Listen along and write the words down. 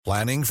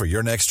Planning for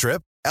your next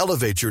trip?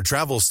 Elevate your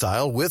travel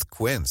style with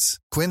Quince.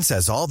 Quince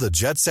has all the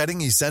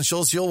jet-setting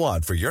essentials you'll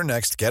want for your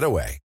next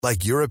getaway,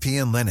 like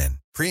European linen,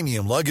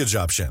 premium luggage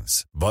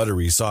options,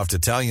 buttery soft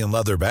Italian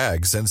leather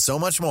bags, and so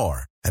much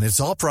more. And it's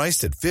all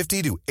priced at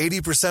 50 to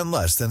 80%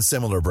 less than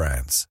similar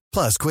brands.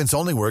 Plus, Quince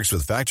only works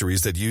with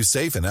factories that use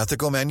safe and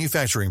ethical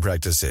manufacturing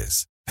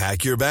practices.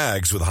 Pack your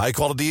bags with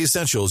high-quality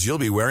essentials you'll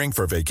be wearing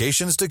for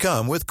vacations to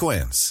come with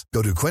Quince.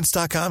 Go to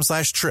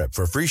quince.com/trip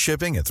for free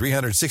shipping and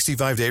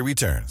 365-day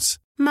returns.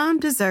 Mom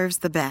deserves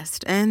the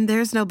best, and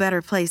there's no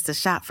better place to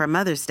shop for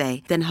Mother's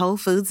Day than Whole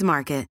Foods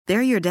Market.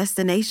 They're your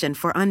destination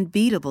for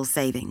unbeatable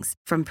savings,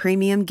 from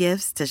premium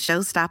gifts to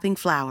show-stopping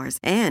flowers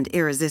and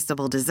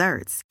irresistible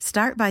desserts.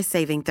 Start by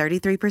saving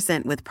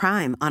 33% with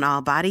Prime on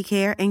all body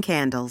care and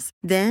candles.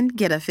 Then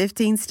get a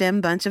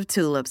 15-stem bunch of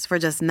tulips for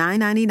just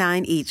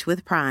 $9.99 each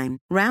with Prime.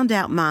 Round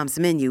out Mom's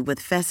menu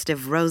with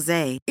festive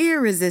rosé,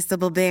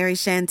 irresistible berry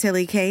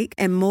chantilly cake,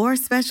 and more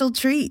special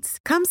treats.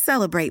 Come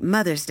celebrate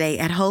Mother's Day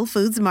at Whole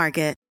Foods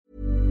Market.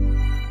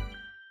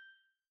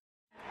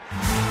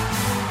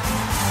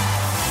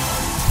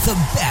 The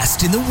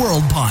Best in the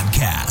World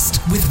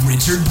podcast with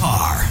Richard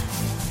Parr.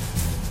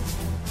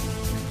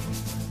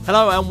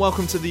 Hello and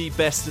welcome to the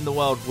Best in the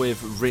World with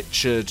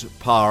Richard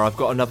Parr. I've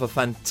got another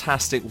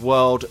fantastic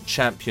world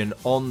champion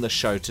on the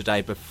show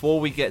today. Before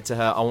we get to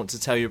her, I want to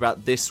tell you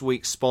about this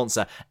week's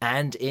sponsor,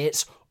 and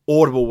it's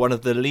Audible, one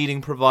of the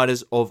leading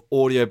providers of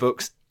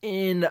audiobooks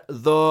in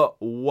the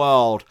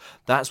world.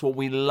 That's what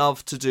we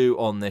love to do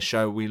on this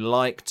show. We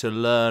like to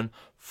learn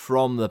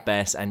from the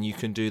best, and you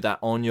can do that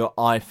on your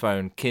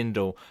iPhone,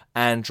 Kindle,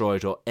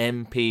 Android, or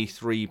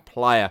MP3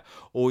 player.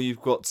 All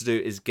you've got to do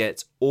is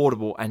get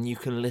Audible, and you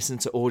can listen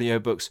to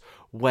audiobooks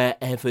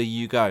wherever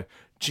you go.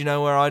 Do you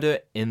know where I do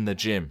it? In the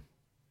gym.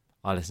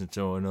 I listen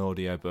to an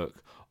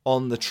audiobook.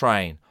 On the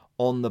train,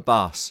 on the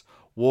bus,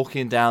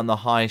 walking down the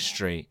high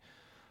street.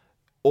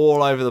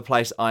 All over the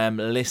place, I am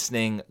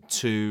listening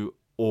to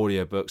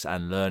audiobooks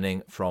and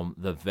learning from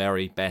the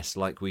very best,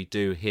 like we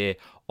do here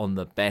on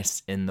the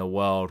Best in the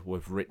World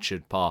with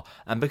Richard Parr.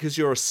 And because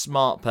you're a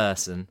smart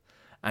person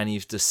and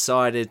you've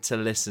decided to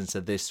listen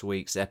to this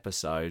week's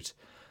episode,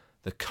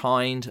 the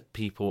kind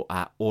people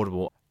at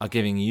Audible are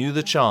giving you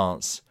the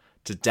chance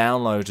to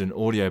download an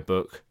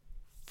audiobook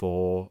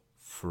for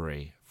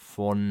free,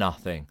 for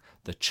nothing.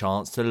 The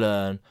chance to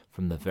learn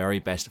from the very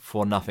best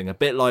for nothing. A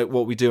bit like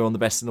what we do on the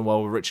Best in the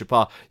World with Richard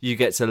Parr. You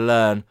get to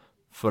learn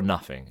for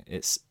nothing.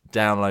 It's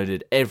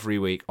downloaded every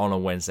week on a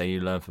Wednesday. You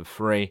learn for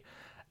free,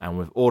 and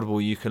with Audible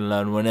you can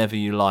learn whenever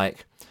you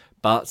like,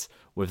 but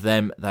with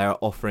them they are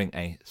offering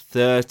a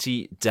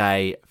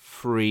 30-day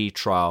free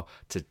trial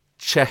to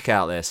check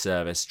out their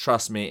service.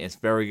 Trust me, it's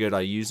very good. I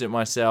use it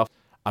myself.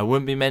 I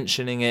wouldn't be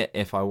mentioning it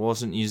if I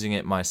wasn't using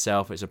it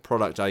myself. It's a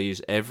product I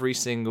use every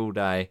single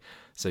day,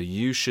 so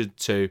you should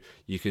too.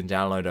 You can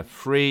download a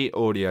free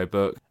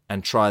audiobook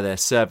and try their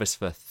service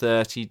for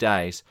 30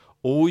 days.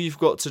 All you've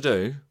got to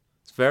do,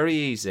 it's very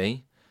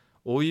easy.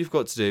 All you've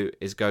got to do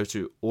is go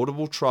to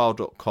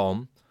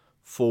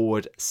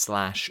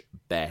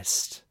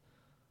audibletrial.com/best.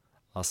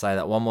 I'll say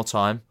that one more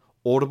time.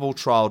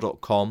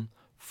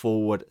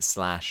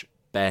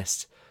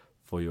 audibletrial.com/best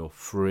for your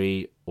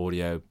free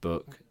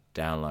audiobook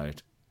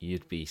download.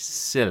 You'd be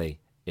silly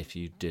if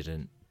you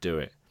didn't do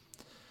it.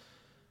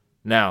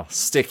 Now,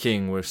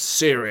 sticking with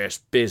serious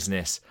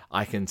business,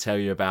 I can tell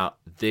you about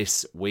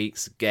this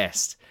week's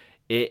guest.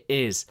 It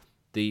is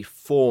the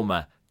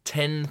former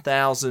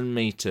 10,000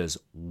 meters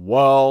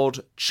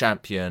world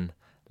champion,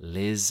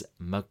 Liz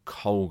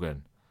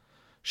McColgan.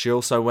 She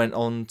also went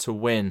on to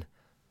win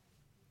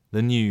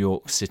the New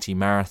York City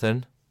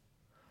Marathon,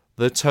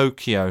 the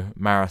Tokyo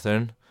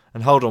Marathon,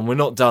 and hold on, we're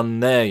not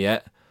done there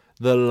yet,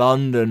 the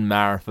London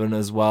Marathon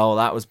as well.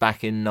 That was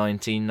back in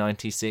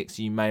 1996,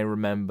 you may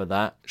remember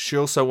that. She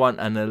also won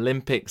an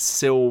Olympic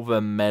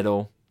silver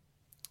medal.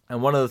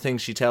 And one of the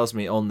things she tells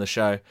me on the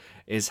show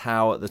is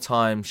how at the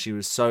time she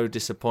was so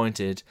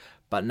disappointed,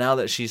 but now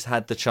that she's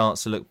had the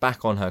chance to look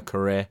back on her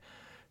career,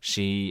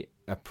 she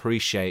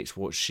appreciates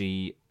what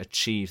she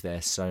achieved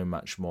there so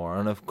much more.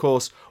 And of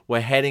course,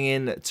 we're heading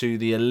into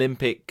the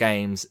Olympic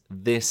Games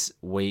this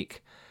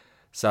week.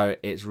 So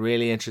it's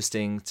really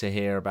interesting to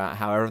hear about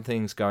how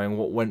everything's going,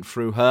 what went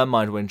through her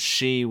mind when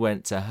she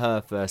went to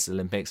her first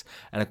Olympics.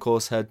 And of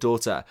course, her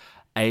daughter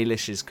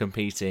Eilish is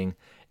competing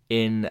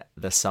in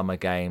the Summer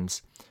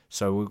Games.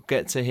 So we'll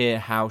get to hear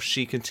how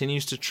she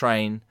continues to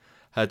train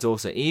her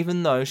daughter,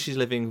 even though she's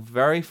living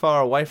very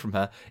far away from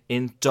her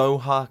in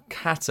Doha,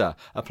 Qatar,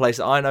 a place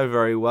I know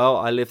very well.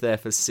 I lived there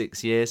for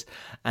 6 years,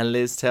 and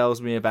Liz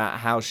tells me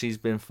about how she's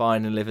been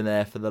finding living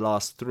there for the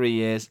last 3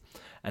 years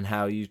and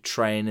how you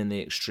train in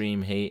the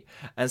extreme heat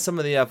and some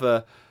of the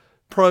other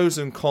pros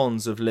and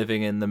cons of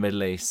living in the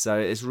Middle East. So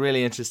it's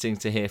really interesting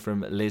to hear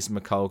from Liz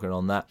McColgan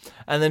on that.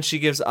 And then she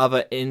gives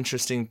other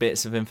interesting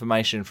bits of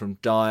information, from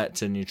diet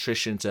to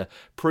nutrition to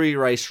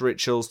pre-race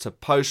rituals to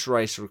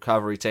post-race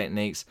recovery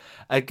techniques.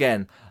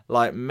 Again,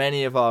 like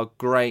many of our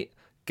great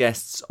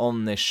guests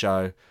on this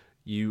show,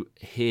 you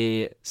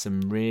hear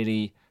some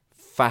really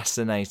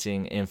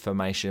fascinating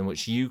information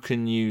which you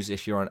can use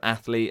if you're an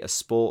athlete, a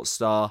sports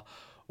star,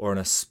 or an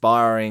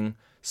aspiring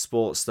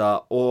sports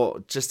star,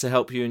 or just to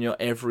help you in your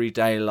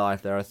everyday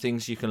life. There are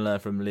things you can learn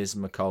from Liz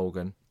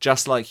McColgan,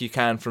 just like you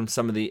can from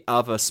some of the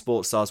other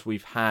sports stars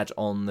we've had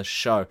on the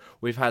show.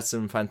 We've had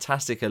some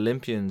fantastic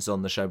Olympians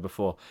on the show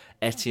before.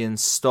 Etienne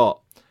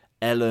Stott,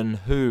 Ellen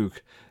Hoog.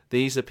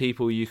 These are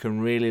people you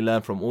can really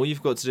learn from. All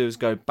you've got to do is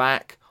go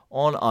back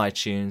on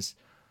iTunes,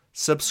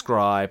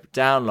 subscribe,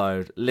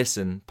 download,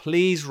 listen.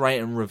 Please rate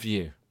and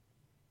review.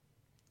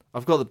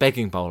 I've got the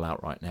begging bowl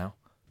out right now.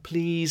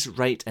 Please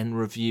rate and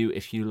review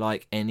if you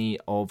like any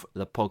of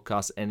the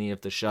podcasts, any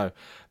of the show,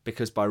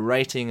 because by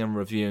rating and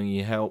reviewing,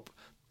 you help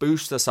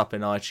boost us up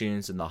in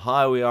iTunes, and the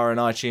higher we are in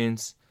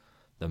iTunes,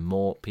 the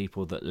more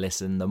people that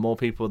listen. The more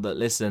people that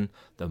listen,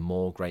 the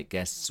more great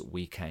guests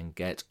we can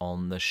get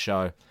on the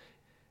show.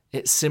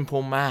 It's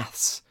simple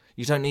maths.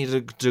 You don't need a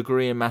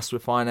degree in maths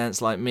with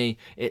finance like me.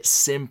 It's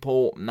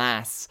simple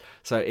maths.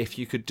 So if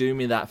you could do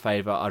me that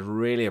favour, I'd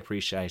really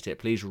appreciate it.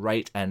 Please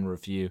rate and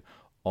review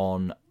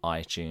on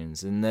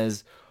iTunes. And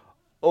there's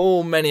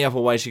many other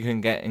ways you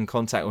can get in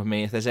contact with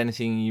me. If there's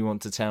anything you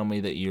want to tell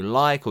me that you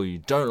like or you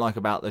don't like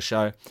about the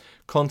show,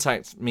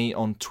 contact me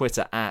on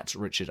Twitter at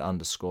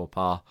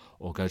Richard_Parr,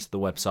 or go to the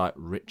website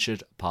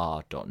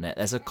richardparr.net.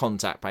 There's a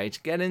contact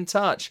page. Get in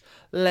touch.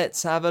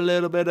 Let's have a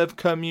little bit of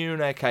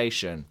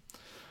communication.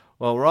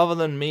 Well, rather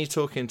than me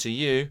talking to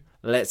you,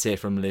 let's hear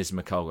from Liz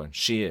McColgan.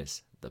 She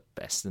is the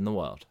best in the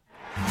world.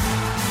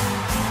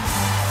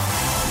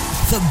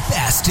 The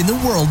Best in the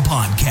World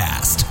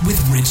podcast with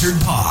Richard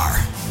Parr.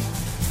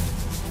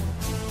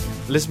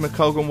 Liz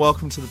McColgan,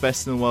 welcome to the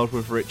Best in the World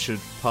with Richard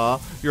Parr.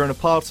 You're in a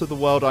part of the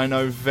world I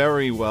know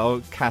very well,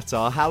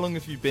 Qatar. How long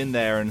have you been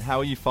there and how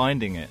are you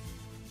finding it?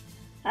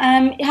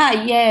 We've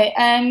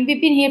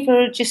been here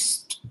for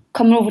just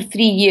coming over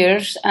 3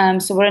 years,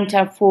 so we're into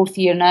our 4th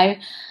year now.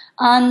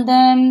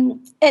 And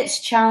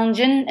it's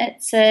challenging.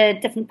 It's a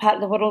different part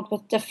of the world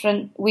with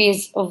different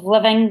ways of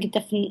living,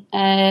 different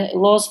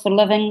laws for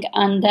living,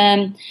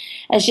 and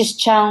it's just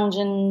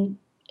challenging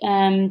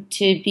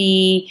to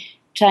be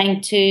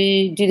trying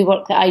to do the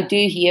work that I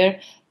do here.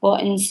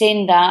 But in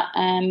saying that,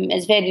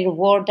 it's very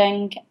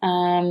rewarding.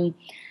 I've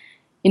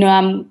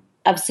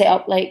set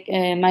up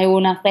my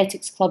own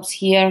athletics clubs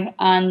here,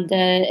 and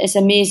it's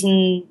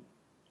amazing,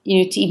 to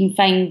even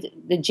find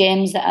the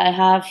gems that I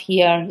have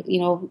here.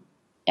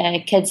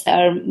 Kids that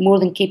are more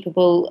than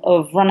capable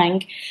of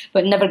running,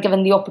 but never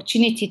given the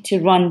opportunity to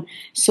run.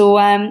 So,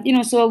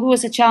 so although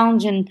it's a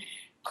challenging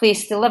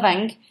place to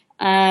living,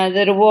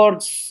 the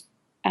rewards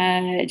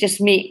just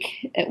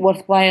make it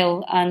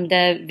worthwhile and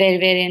very,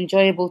 very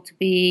enjoyable to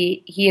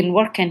be here and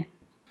working.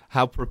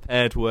 How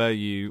prepared were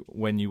you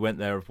when you went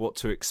there of what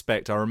to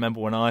expect? I remember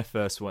when I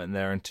first went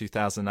there in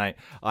 2008,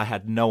 I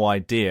had no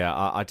idea.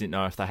 I didn't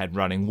know if they had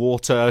running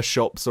water,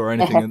 shops or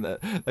anything. And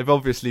they've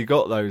obviously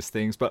got those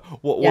things. But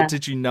what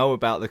did you know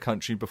about the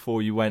country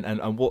before you went,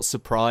 and what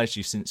surprised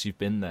you since you've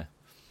been there?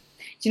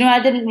 I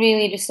didn't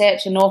really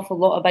research an awful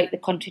lot about the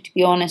country, to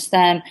be honest.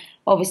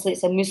 Obviously,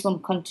 it's a Muslim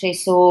country,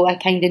 so I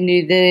kind of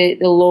knew the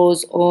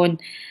laws on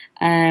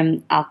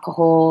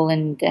alcohol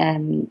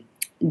and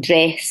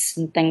dress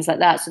and things like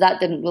that, so that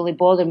didn't really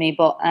bother me.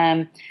 But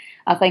I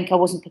think I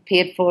wasn't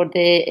prepared for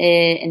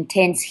the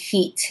intense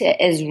heat. It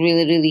is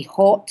really, really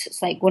hot.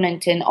 It's like going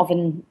into an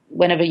oven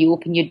whenever you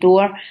open your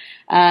door,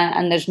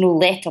 and there's no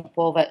let up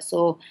of it,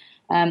 so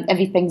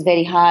everything's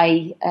very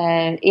high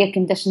air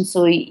conditioned,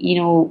 so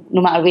no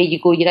matter where you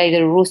go, you're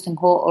either roasting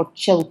hot or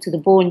chilled to the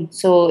bone.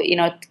 So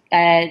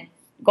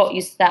got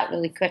used to that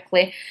really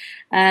quickly.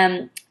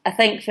 I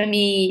think for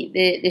me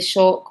the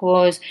shock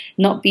was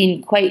not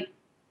being quite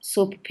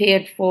so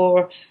prepared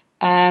for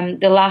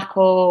the lack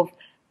of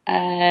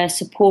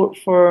support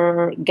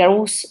for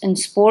girls in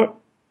sport.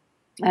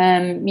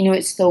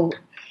 It's still,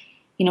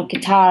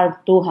 Qatar,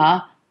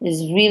 Doha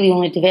is really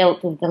only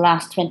developed over the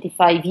last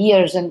 25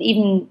 years, and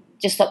even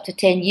just up to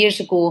 10 years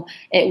ago,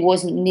 it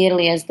wasn't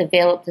nearly as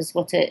developed as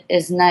what it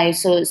is now.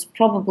 So it's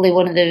probably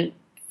one of the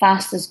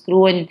fastest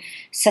growing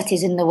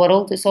cities in the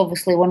world. It's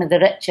obviously one of the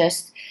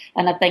richest,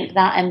 and I think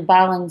that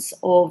imbalance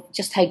of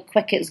just how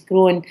quick it's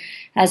grown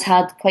has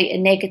had quite a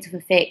negative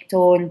effect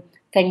on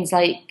things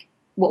like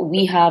what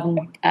we have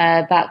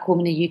back home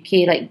in the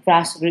UK, like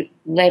grassroots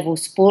level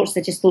sports.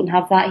 They just don't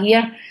have that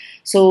here.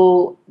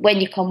 So when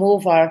you come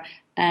over,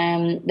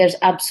 there's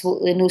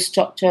absolutely no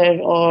structure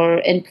or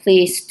in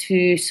place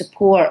to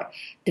support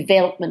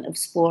development of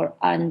sport,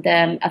 and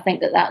I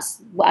think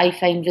that's what I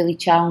find really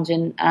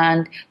challenging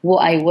and what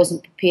I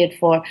wasn't prepared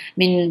for. I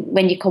mean,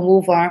 when you come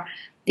over,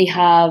 they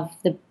have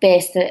the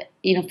best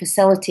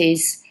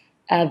facilities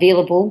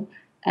available.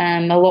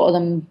 A lot of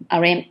them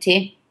are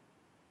empty,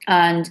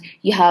 and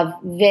you have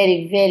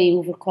very, very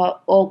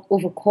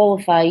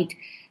overqualified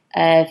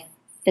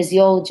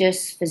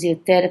physiologists,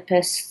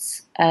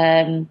 physiotherapists,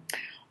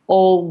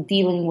 all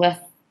dealing with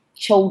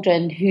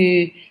children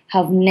who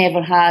have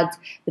never had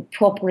the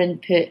proper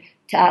input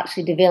to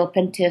actually develop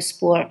into a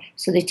sport.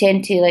 So they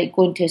tend to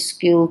go into a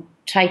school,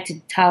 try to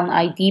talent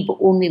ID, but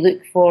only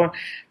look for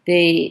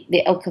the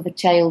ilk of a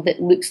child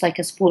that looks like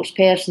a sports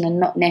person, and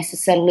not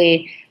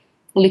necessarily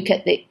look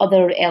at the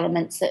other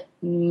elements that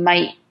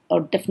might,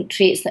 or different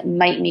traits that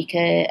might make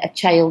a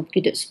child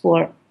good at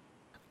sport.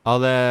 Are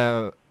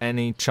there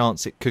any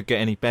chance it could get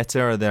any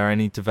better? Are there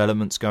any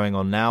developments going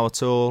on now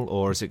at all,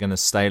 or is it going to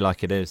stay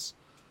like it is?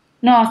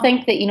 No, I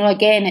think that,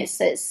 again,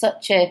 it's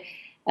such a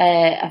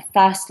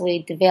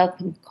fastly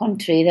developing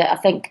country that I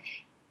think,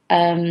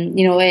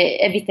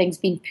 everything's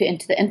been put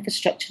into the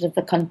infrastructure of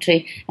the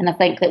country. And I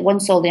think that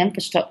once all the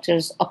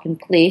infrastructure's up in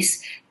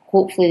place,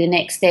 hopefully the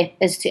next step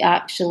is to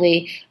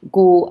actually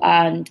go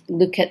and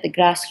look at the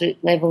grassroots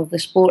level of the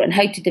sport and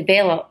how to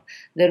develop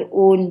their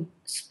own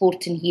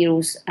sporting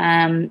heroes.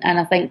 And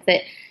I think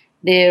that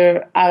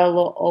there are a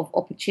lot of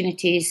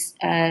opportunities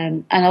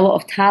and a lot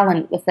of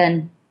talent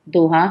within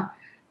Doha.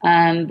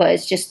 But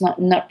it's just not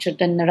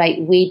nurtured in the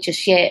right way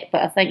just yet.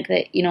 But I think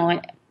that,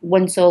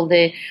 once all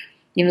the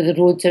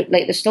roads are,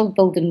 like, they're still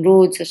building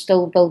roads, they're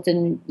still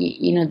building,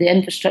 the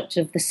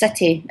infrastructure of the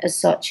city as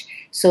such.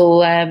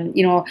 So,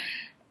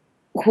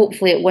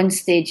 hopefully at one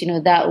stage,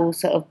 that will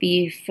sort of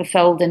be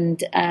fulfilled,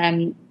 and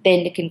then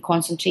they can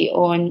concentrate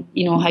on,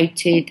 how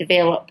to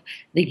develop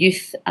the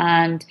youth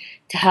and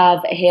to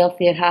have a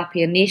healthier,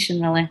 happier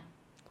nation, really.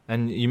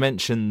 And you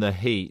mentioned the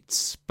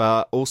heats,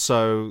 but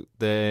also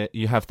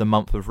you have the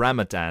month of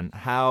Ramadan.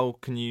 How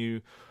can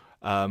you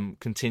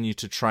continue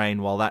to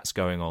train while that's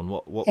going on?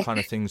 What kind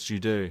of things do you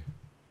do?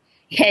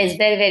 Yeah, it's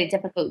very, very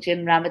difficult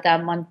during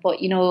Ramadan month, but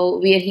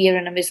we're here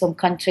in a Muslim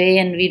country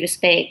and we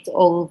respect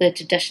all the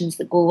traditions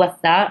that go with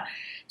that.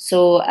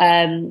 So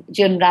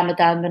during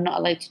Ramadan, we're not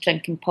allowed to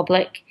drink in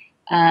public.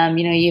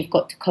 You've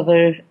got to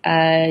cover,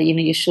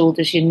 your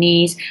shoulders, your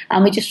knees,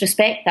 and we just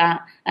respect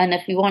that. And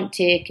if we want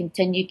to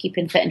continue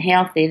keeping fit and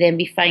healthy, then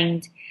we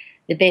find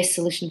the best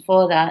solution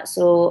for that.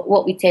 So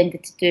what we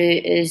tended to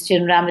do is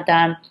during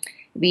Ramadan,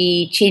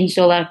 we changed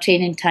all our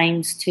training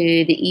times to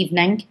the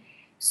evening,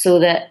 so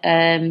that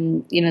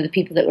the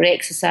people that were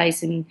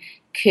exercising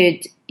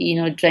could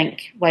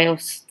drink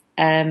whilst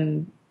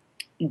while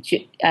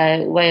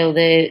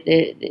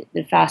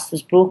the fast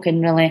was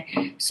broken,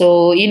 really.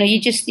 So you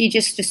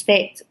just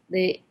respect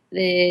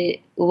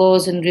the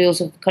laws and rules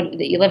of the country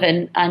that you live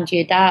in, and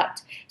you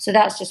adapt. So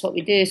that's just what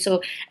we do.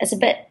 So it's a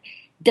bit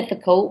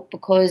difficult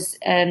because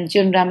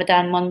during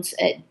Ramadan months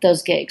it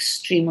does get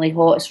extremely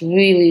hot. It's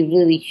really,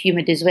 really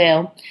humid as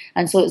well,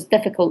 and so it's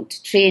difficult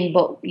to train.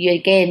 But you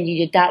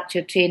adapt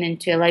your training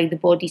to allow the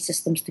body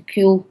systems to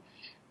cool,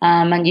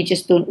 and you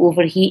just don't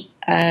overheat.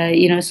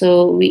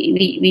 So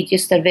we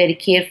just are very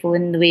careful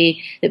in the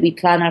way that we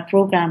plan our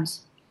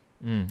programs.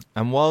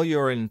 And while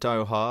you're in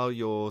Doha,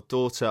 your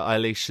daughter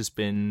Eilish has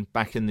been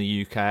back in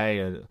the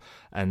UK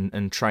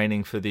and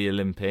training for the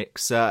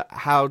Olympics.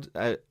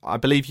 I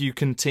believe you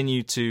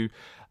continue to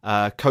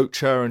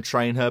coach her and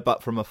train her,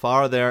 but from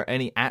afar. Are there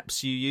any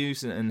apps you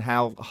use, and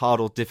how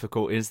hard or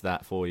difficult is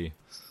that for you?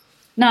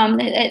 No,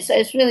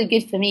 it's really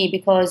good for me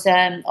because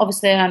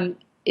obviously I'm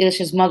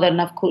Eilish's mother,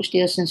 and I've coached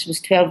Eilish since she was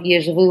 12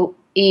 years of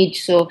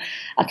age, so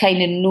I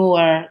kind of know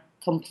her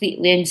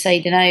completely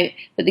inside and out.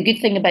 But the good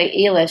thing about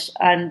Eilish,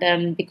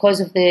 and because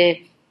of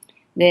I've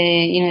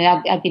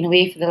been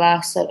away for the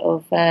last sort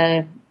of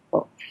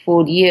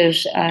 4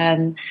 years,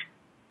 and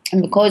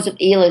because of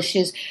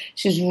Eilish,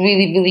 she's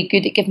really, really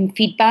good at giving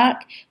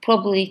feedback,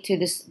 probably to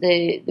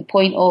the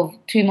point of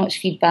too much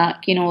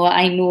feedback.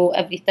 I know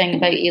everything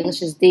about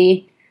Eilish's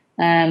day,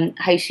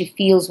 how she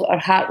feels, what her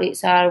heart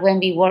rates are. When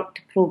we work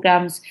to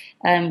programs,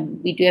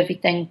 we do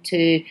everything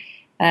to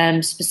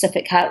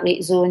specific heart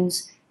rate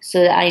zones,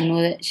 so that I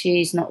know that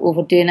she's not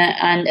overdoing it.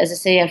 And as I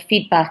say, her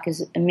feedback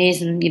is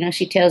amazing.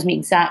 She tells me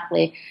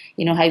exactly,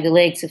 how the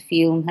legs are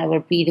feeling, how her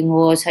breathing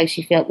was, how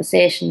she felt the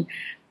session.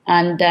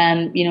 And,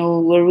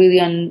 we're really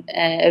on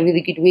a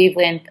really good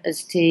wavelength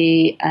as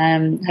to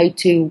how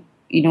to,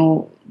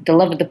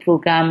 deliver the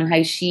program and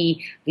how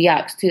she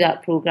reacts to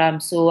that program.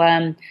 So,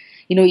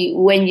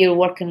 when you're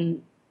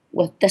working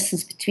with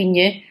distance between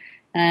you,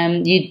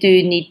 you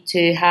do need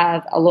to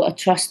have a lot of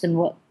trust in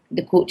what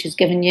the coach has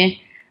given you.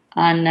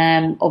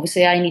 And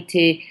obviously I need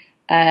to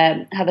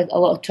have a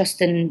lot of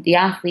trust in the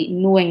athlete,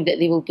 knowing that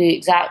they will do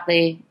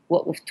exactly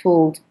what we've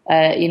told,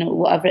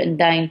 what I've written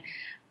down.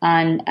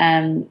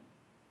 And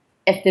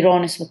if they're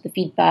honest with the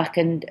feedback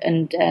and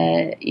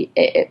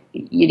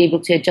you're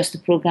able to adjust the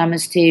program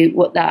as to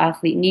what that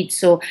athlete needs.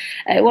 So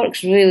it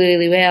works really,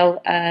 really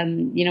well.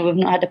 We've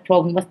not had a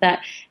problem with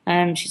that.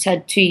 She's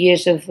had 2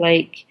 years of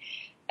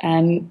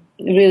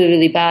really,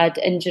 really bad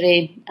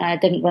injury.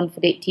 Didn't run for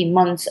 18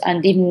 months,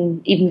 and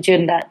even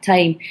during that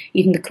time,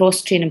 even the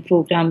cross training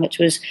program, which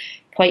was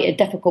quite a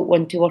difficult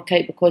one to work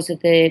out because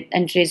of the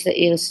injuries that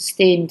Eilish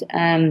sustained,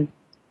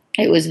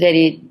 it was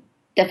very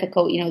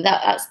difficult.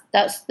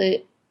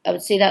 I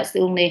would say that's the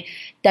only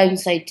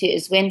downside to it,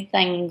 is when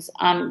things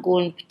aren't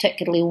going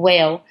particularly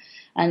well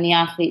and the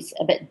athlete's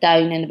a bit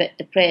down and a bit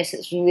depressed,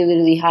 it's really,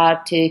 really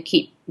hard to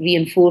keep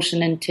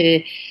reinforcing and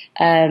to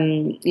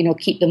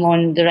keep them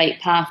on the right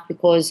path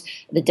because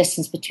of the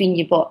distance between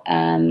you. But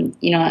as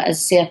I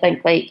say, I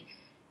think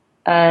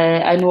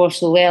I know her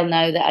so well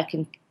now that I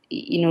can,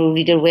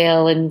 read her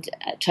well and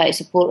try to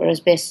support her as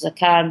best as I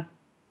can.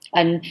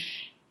 And,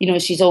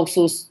 she's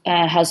also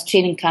has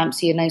training camps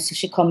here now, so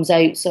she comes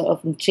out sort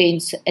of and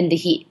trains in the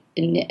heat.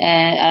 And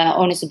I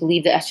honestly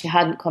believe that if she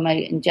hadn't come out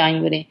in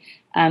January,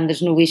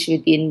 there's no way she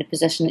would be in the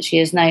position that she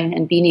is now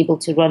and being able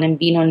to run and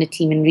being on the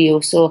team in Rio.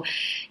 So,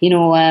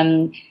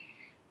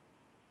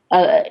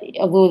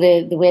 although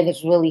the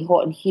weather's really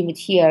hot and humid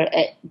here,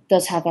 it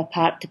does have a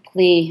part to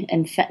play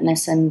in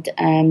fitness, and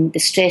the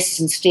stresses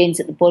and strains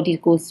that the body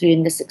go through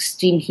in this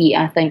extreme heat,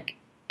 I think,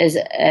 is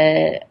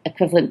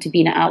equivalent to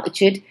being at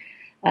altitude.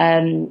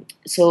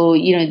 So,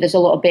 there's a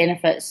lot of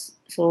benefits.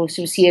 So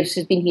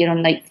she's been here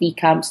on like 3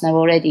 camps now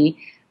already,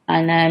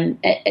 and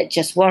it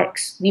just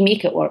works. We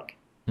make it work.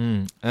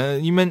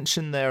 You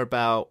mentioned there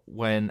about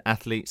when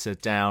athletes are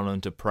down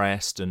and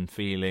depressed and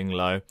feeling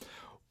low.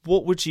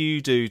 What would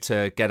you do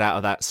to get out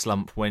of that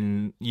slump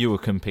when you were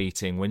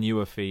competing, when you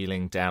were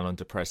feeling down and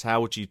depressed?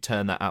 How would you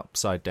turn that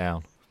upside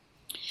down?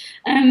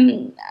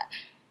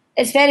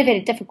 It's very,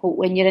 very difficult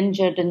when you're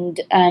injured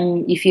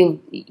and you feel,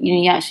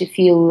 you actually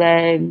feel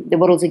the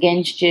world's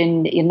against you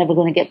and you're never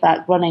going to get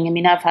back running. I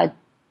mean, I've had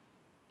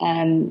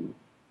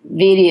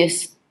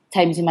various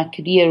times in my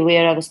career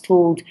where I was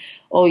told,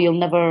 oh, you'll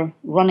never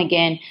run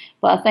again.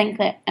 But I think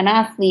that an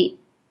athlete,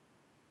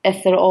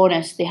 if they're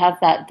honest, they have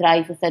that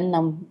drive within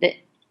them that,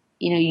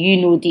 you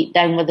know deep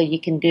down whether you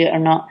can do it or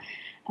not.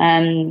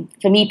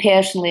 For me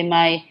personally,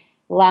 my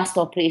last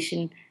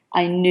operation,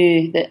 I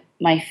knew that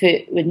my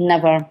foot would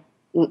never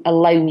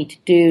allow me to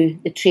do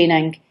the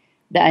training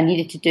that I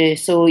needed to do.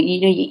 So,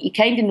 you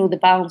kind of know the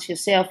balance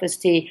yourself as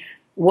to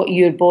what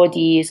your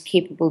body is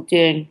capable of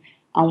doing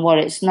and what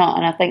it's not.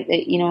 And I think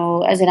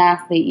that, as an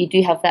athlete, you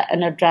do have that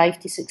inner drive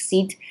to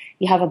succeed.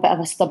 You have a bit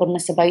of a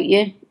stubbornness about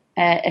you.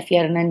 If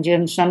you're an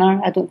endurance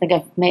runner, I don't think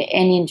I've met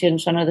any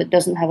endurance runner that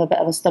doesn't have a bit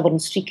of a stubborn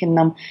streak in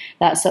them,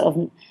 that sort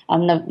of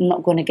I'm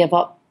not going to give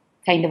up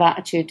kind of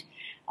attitude.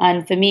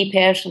 And for me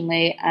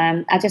personally,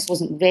 I just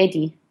wasn't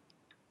ready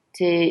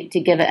to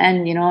give it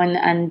in,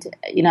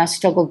 and I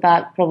struggled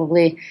back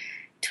probably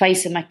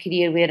twice in my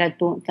career where I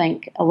don't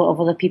think a lot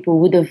of other people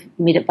would have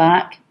made it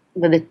back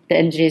with the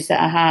injuries that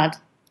I had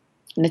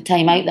and the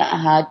time out that I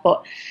had.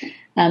 But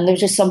there was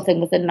just something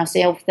within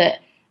myself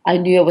that I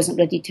knew I wasn't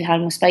ready to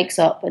hang my spikes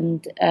up,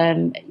 and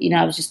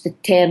I was just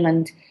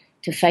determined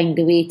to find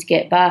a way to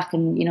get back.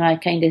 And I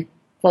kind of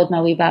clawed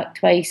my way back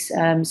twice,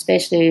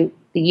 especially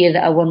the year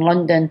that I won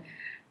London.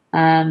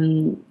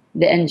 The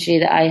injury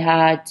that I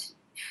had,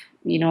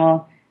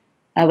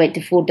 I went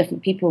to 4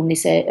 different people and they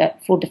said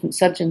 4 different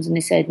surgeons, and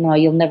they said, no,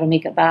 you'll never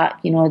make it back.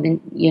 Your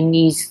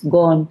knee's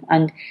gone.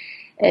 And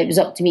it was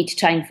up to me to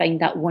try and find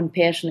that one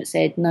person that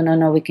said,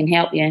 no, we can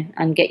help you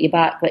and get you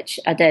back, which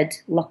I did,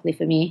 luckily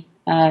for me.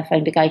 I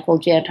found a guy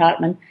called Gerard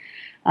Hartman,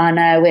 and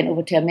I went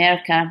over to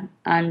America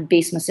and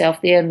based myself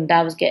there, and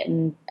I was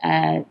getting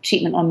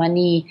treatment on my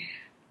knee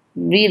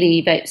really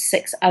about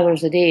 6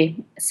 hours a day,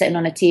 sitting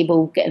on a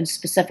table, getting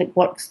specific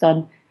works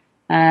done.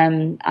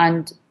 And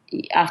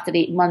after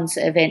 8 months,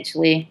 it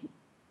eventually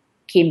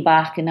came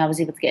back and I was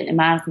able to get into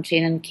marathon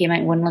training and came out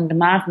and won London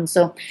Marathon.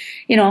 So,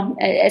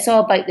 it's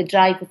all about the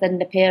drive within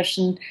the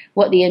person,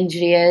 what the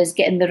injury is,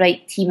 getting the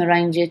right team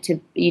around you to,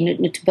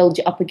 to build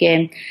you up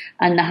again.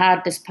 And the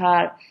hardest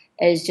part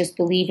is just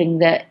believing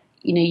that,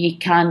 you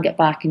can get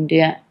back and do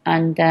it,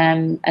 and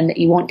that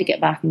you want to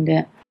get back and do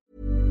it.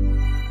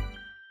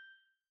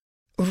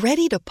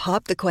 Ready to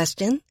pop the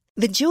question?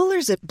 The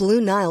jewelers at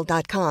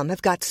BlueNile.com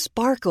have got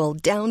sparkle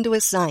down to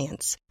a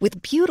science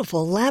with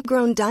beautiful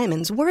lab-grown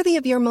diamonds worthy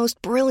of your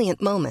most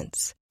brilliant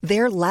moments.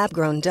 Their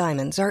lab-grown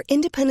diamonds are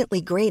independently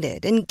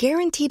graded and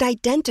guaranteed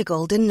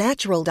identical to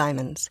natural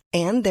diamonds,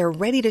 and they're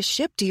ready to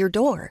ship to your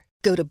door.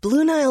 Go to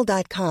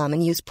BlueNile.com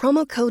and use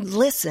promo code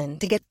LISTEN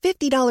to get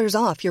 $50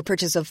 off your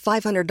purchase of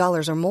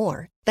 $500 or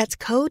more. That's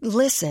code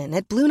LISTEN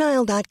at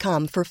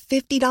BlueNile.com for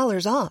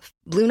 $50 off.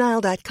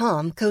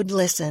 BlueNile.com, code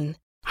LISTEN.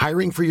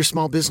 Hiring for your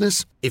small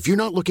business? If you're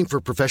not looking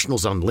for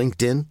professionals on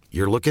LinkedIn,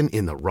 you're looking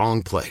in the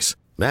wrong place.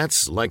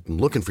 That's like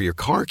looking for your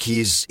car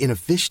keys in a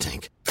fish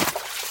tank.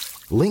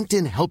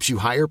 LinkedIn helps you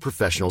hire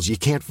professionals you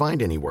can't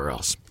find anywhere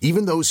else,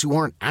 even those who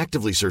aren't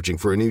actively searching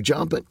for a new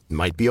job but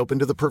might be open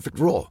to the perfect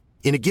role.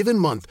 In a given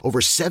month, over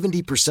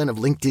 70% of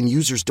LinkedIn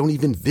users don't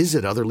even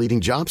visit other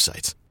leading job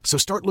sites. So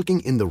start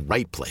looking in the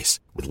right place.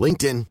 With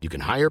LinkedIn, you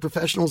can hire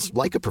professionals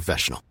like a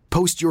professional.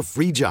 Post your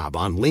free job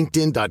on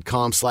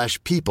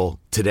linkedin.com/people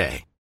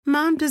today.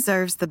 Mom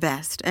deserves the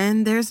best,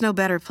 and there's no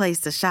better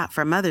place to shop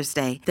for Mother's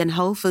Day than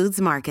Whole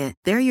Foods Market.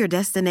 They're your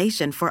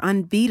destination for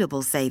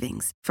unbeatable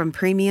savings, from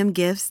premium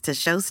gifts to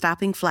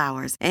show-stopping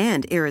flowers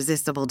and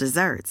irresistible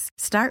desserts.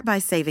 Start by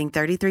saving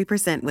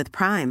 33% with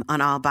Prime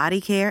on all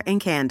body care and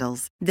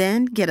candles.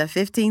 Then get a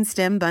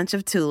 15-stem bunch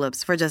of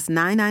tulips for just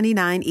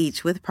 $9.99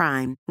 each with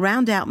Prime.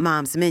 Round out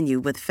Mom's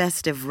menu with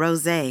festive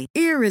rosé,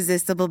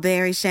 irresistible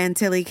berry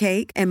chantilly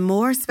cake, and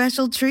more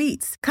special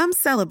treats. Come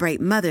celebrate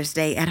Mother's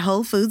Day at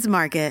Whole Foods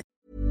Market.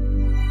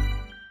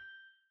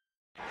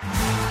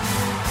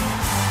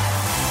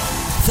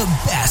 The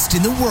Best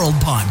in the World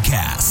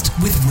podcast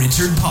with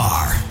Richard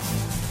Parr.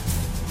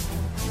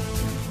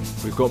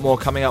 We've got more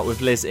coming up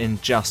with Liz in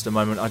just a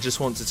moment. I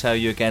just want to tell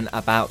you again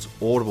about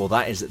Audible.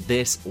 That is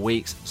this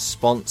week's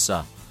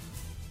sponsor.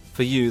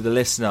 For you, the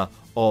listener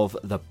of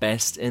The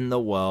Best in the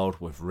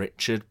World with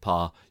Richard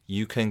Parr,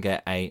 you can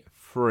get a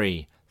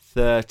free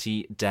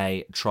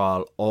 30-day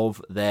trial of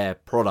their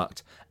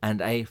product and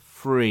a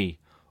free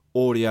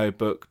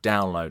audiobook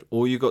download.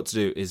 All you got to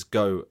do is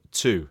go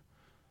to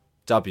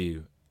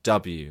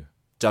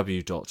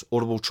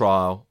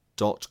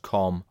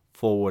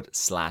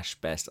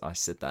www.audibletrial.com/best. I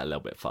said that a little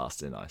bit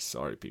fast, didn't I?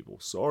 Sorry, people.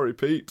 Sorry,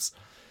 peeps.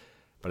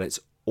 But it's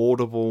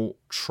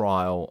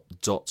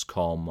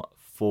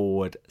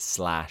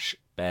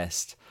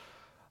audibletrial.com/best.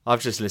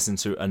 I've just listened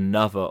to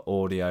another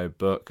audio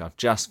book. I've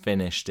just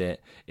finished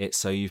it. It's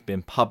So You've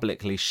Been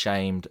Publicly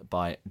Shamed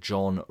by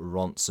Jon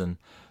Ronson,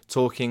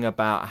 talking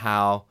about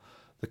how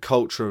the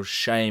culture of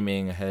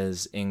shaming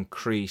has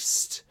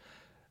increased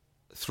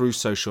through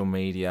social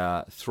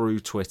media, through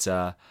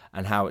Twitter,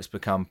 and how it's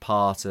become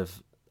part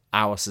of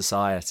our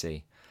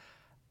society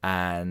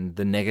and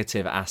the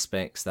negative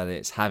aspects that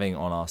it's having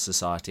on our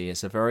society.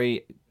 It's a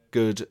very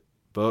good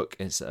book.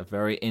 It's a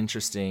very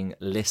interesting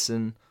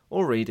listen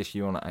or read if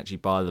you want to actually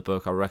buy the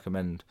book. I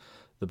recommend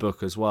the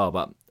book as well,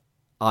 but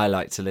I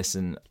like to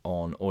listen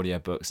on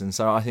audiobooks, and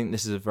so I think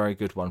this is a very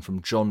good one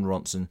from Jon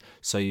Ronson,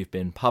 So You've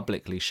Been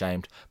Publicly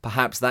Shamed.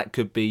 Perhaps that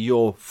could be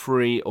your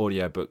free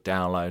audiobook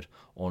download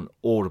on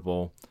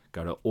Audible.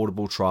 Go to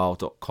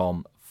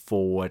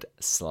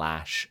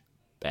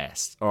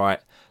audibletrial.com/best. All right,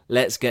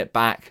 let's get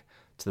back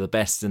to The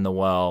Best in the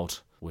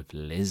World with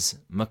Liz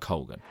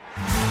McColgan.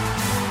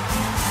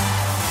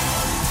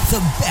 The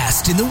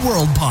Best in the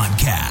World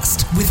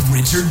podcast with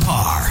Richard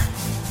Parr.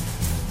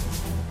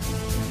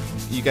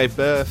 You gave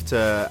birth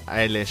to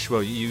Eilish.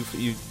 Well, you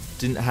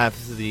didn't have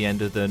the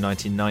end of the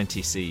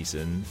 1990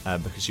 season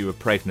because you were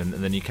pregnant,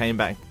 and then you came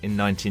back in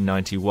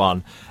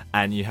 1991,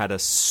 and you had a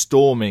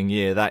storming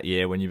year that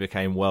year when you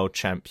became world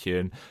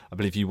champion. I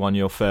believe you won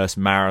your first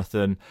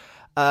marathon.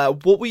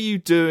 What were you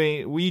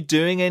doing? Were you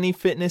doing any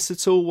fitness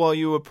at all while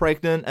you were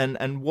pregnant?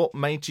 And what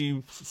made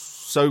you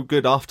so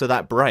good after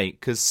that break?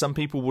 Because some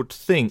people would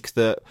think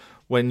that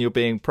when you're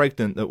being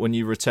pregnant, that when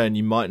you return,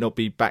 you might not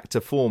be back to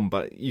form,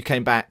 but you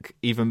came back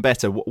even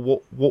better.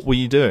 What were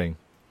you doing?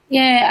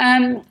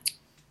 Yeah,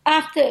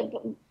 after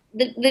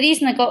the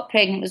reason I got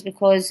pregnant was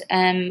because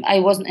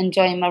I wasn't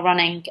enjoying my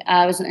running.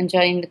 I wasn't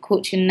enjoying the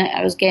coaching that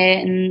I was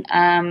getting.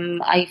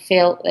 I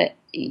felt that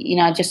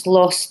I just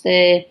lost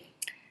the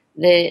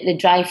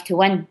drive to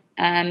win.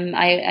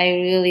 I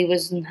really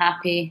wasn't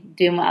happy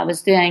doing what I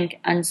was doing,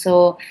 and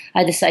so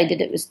I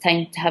decided it was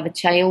time to have a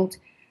child.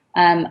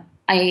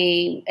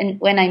 And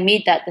when I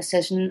made that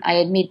decision, I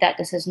had made that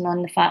decision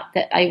on the fact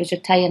that I was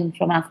retiring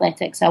from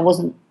athletics. I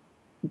wasn't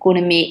going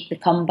to make the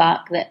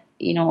comeback that,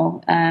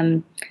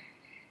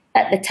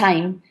 at the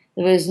time,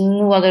 there was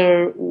no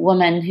other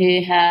woman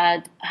who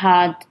had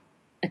had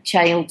a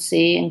child,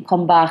 say, and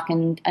come back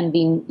and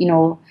been,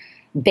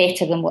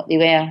 better than what they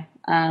were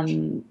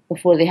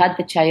before they had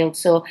the child.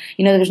 So,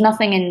 there was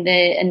nothing in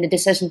the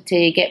decision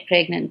to get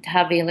pregnant, to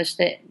have Eilish,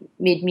 that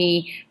made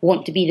me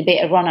want to be the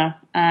better runner.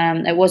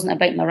 It wasn't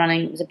about my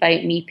running, it was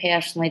about me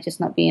personally just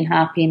not being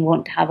happy and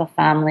wanting to have a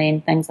family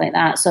and things like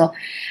that. So,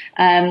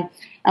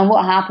 and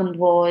what happened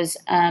was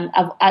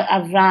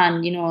I've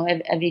ran,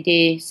 every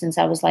day since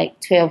I was like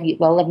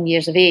 11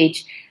 years of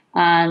age.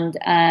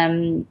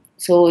 And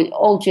so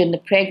all during the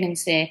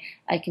pregnancy,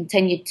 I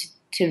continued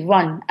to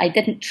run. I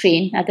didn't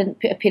train. I didn't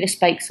put a pair of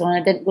spikes on.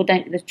 I didn't go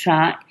down to the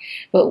track.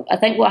 But I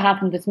think what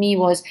happened with me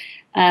was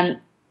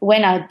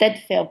when I did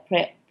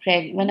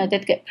when I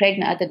did get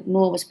pregnant, I didn't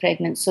know I was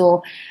pregnant.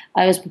 So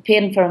I was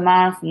preparing for a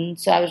marathon.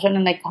 So I was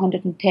running like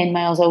 110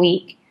 miles a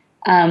week,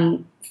 4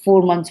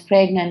 months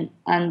pregnant.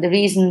 And the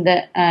reason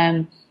that,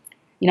 I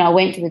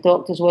went to the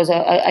doctors was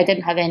I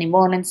didn't have any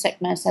morning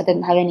sickness. I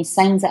didn't have any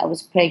signs that I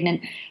was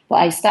pregnant. But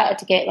I started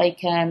to get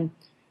like a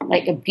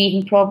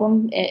breathing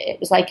problem. It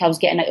was like I was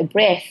getting out of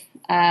breath.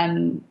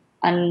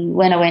 And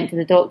when I went to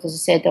the doctors, they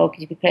said, "Oh,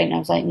 could you be pregnant?" I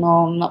was like,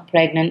 "No, I'm not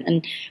pregnant."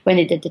 And when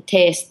they did the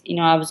test,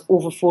 I was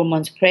over 4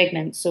 months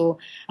pregnant. So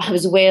I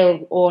was well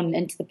on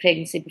into the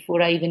pregnancy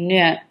before I even knew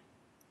it.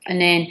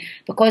 And then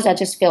because I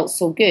just felt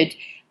so good,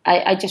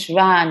 I just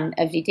ran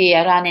every day.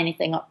 I ran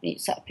anything up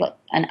sort of like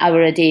an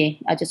hour a day.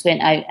 I just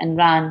went out and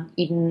ran,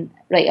 even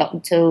right up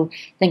until I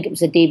think it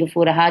was the day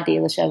before I had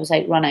Eilish, I was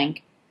out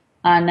running.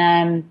 And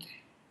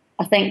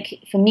I think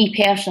for me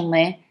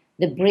personally,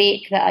 the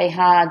break that I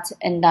had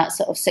in that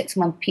sort of 6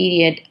 month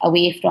period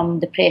away from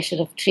the pressure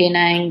of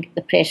training,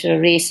 the pressure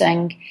of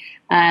racing,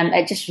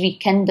 it just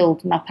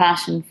rekindled my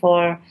passion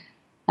for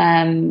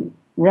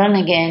run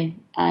again.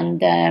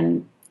 And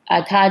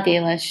I'd had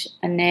Eilish,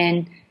 and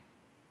then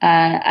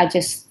I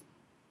just,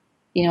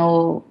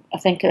 I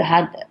think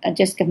I'd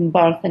just given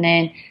birth, and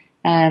then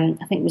I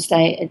think it was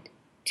like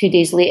 2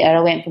 days later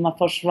I went for my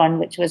first run,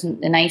 which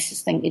wasn't the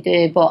nicest thing to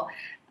do, but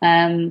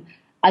I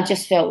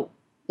just felt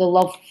the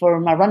love for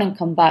my running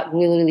come back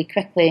really, really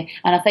quickly.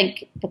 And I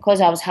think because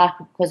I was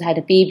happy because I had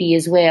a baby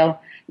as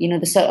well, you know,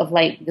 the sort of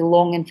like the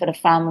longing for a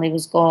family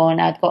was gone.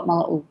 I'd got my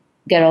little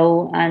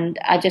girl and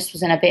I just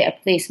was in a better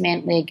place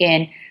mentally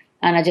again.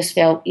 And I just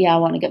felt, I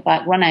want to get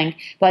back running.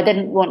 But I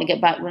didn't want to get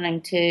back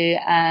running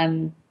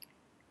to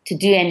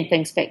do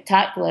anything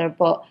spectacular.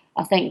 But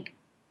I think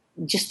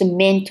just the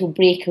mental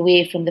break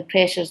away from the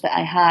pressures that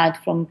I had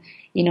from,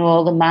 you know,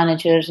 all the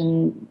managers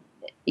and,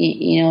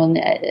 you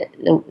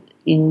know,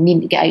 you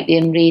need to get out there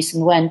and race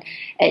and win.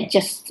 It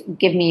just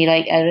gave me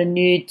like a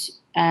renewed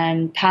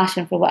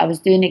passion for what I was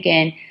doing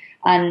again.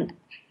 And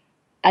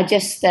I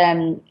just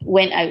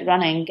went out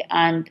running,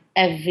 and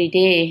every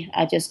day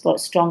I just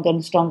got stronger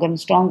and stronger and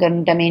stronger.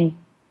 And I mean,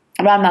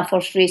 I ran my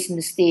first race in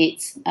the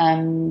States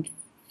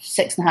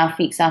 6.5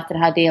 weeks after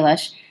I had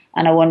Ailish,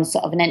 and I won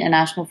sort of an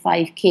international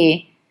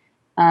 5K.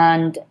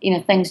 And, you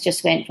know, things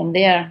just went from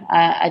there.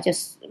 I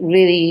just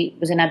really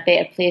was in a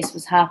better place,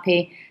 was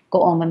happy,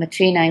 got on with my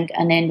training.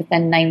 And then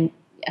within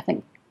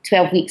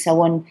 12 weeks, I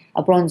won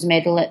a bronze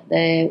medal at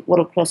the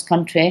World Cross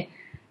Country.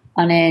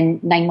 And then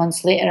 9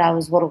 months later, I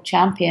was world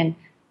champion.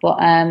 But,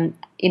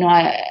 you know,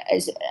 I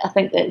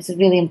think that it's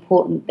really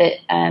important that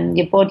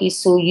your body is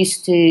so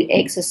used to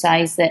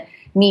exercise that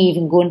me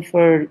even going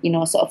for, you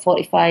know, a sort of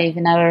 45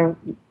 an hour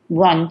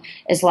run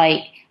is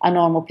like a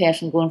normal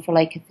person going for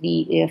like a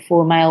 3 or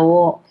 4 mile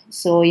walk.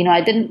 So, you know,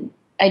 I didn't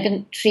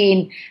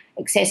train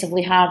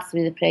excessively hard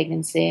through the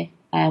pregnancy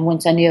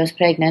once I knew I was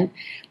pregnant.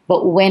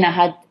 But when I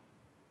had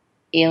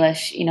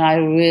Ailish, you know, I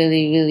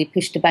really, really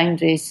pushed the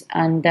boundaries.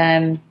 And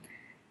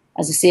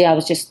as I say, I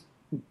was just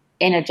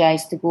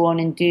energised to go on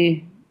and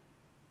do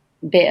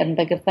better and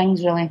bigger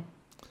things, really.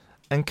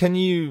 And can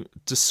you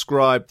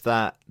describe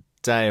that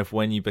day of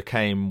when you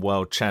became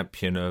world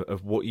champion,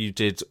 of what you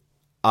did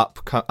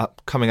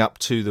coming up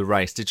to the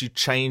race? Did you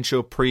change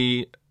your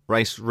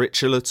pre-race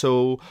ritual at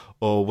all,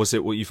 or was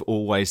it what you've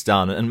always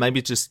done? And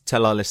maybe just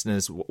tell our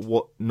listeners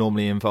what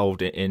normally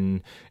involved it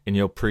in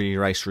your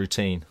pre-race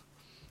routine.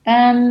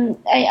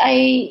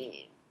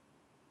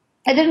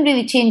 I didn't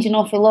really change an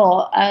awful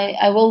lot.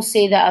 I will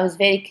say that I was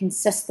very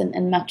consistent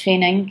in my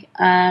training.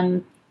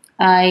 I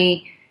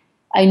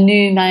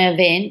knew my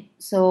event,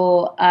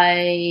 so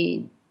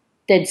I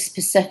did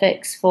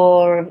specifics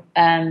for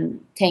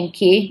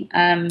 10K.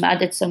 I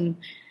did some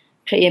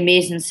pretty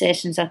amazing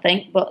sessions, I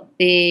think, but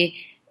they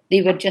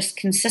were just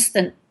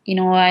consistent. You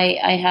know,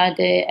 I had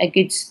a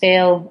good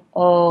spell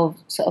of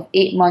sort of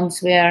 8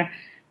 months where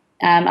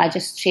I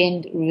just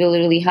trained really,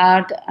 really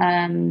hard.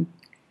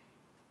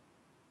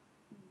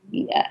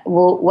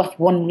 With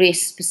one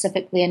race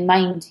specifically in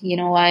mind. You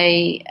know,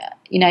 I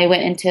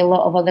went into a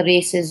lot of other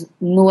races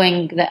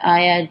knowing that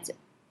I had,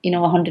 you know,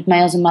 100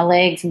 miles in my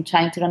legs and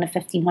trying to run a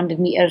 1,500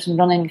 metres and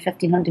running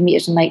 1,500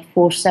 metres in like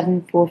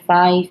 4:7,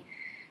 4:5.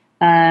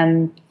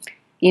 I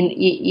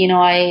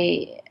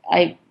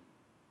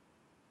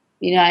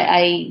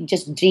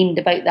just dreamed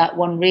about that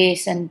one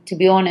race. And to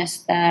be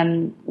honest,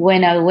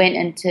 when I went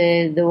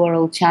into the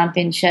World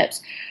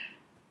Championships,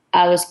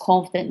 I was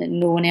confident that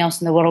no one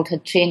else in the world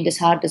had trained as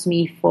hard as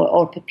me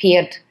or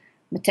prepared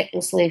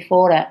meticulously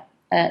for it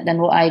than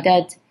what I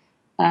did.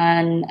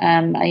 And,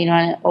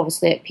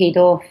 obviously it paid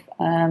off.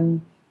 I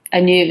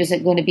knew it was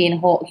going to be in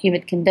hot,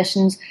 humid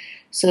conditions.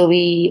 So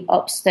we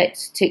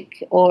up-sticked, took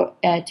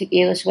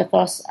Ailish with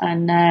us,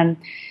 and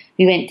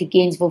we went to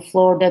Gainesville,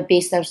 Florida,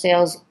 based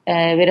ourselves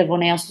where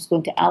everyone else was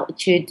going to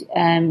altitude.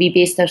 We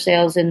based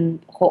ourselves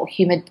in hot,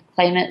 humid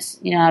climates.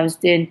 You know, I was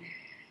doing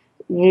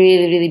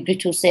really, really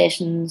brutal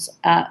sessions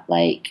at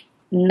like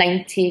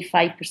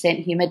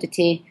 95%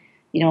 humidity,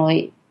 you know,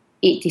 like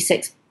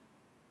 86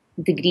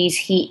 degrees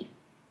heat.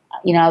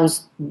 You know, I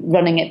was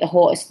running at the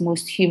hottest,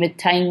 most humid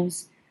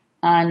times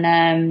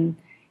and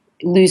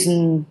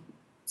losing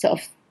sort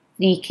of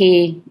 3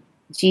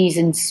 kgs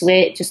in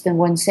sweat just in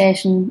one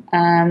session.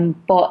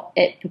 But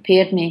it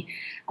prepared me.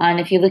 And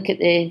if you look at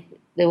the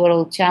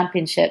World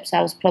Championships,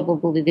 I was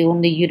probably the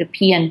only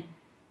European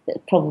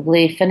that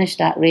probably finished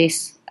that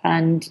race.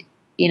 And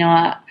you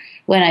know,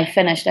 when I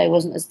finished, I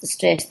wasn't as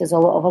distressed as a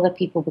lot of other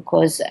people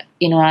because,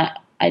 you know, I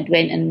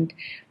went and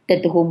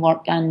did the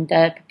homework and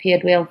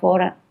prepared well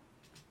for it.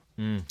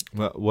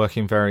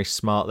 Working very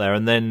smart there.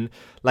 And then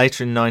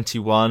later in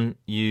 91,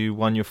 you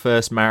won your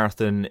first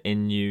marathon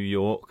in New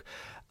York.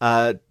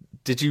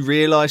 Did you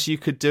realise you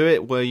could do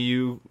it? Were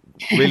you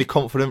really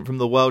confident from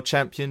the World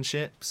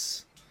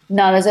Championships?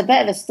 No, there's a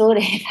bit of a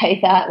story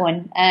about that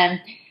one.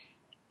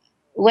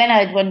 When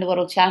I'd won the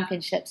World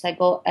Championships, I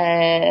got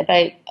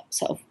about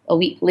sort of a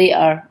week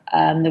later,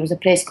 there was a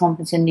press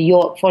conference in New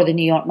York for the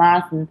New York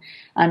Marathon,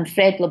 and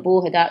Fred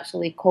Lebow had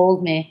actually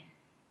called me,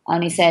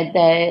 and he said,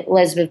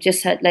 "Liz, we've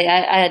just had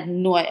I had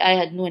no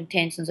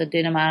intentions of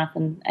doing a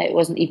marathon. It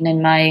wasn't even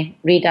in my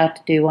radar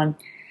to do one."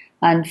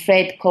 And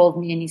Fred called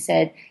me and he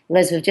said,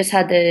 "Liz, we've just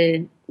had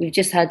a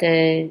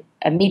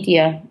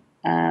media,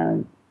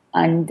 and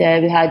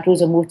we had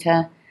Rosa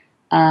Mota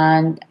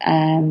and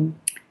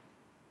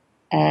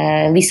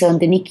Lisa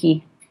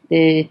Ondeniki,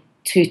 the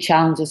two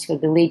challengers for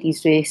the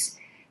ladies' race.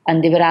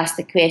 and they were asked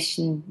the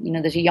question,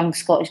 there's a young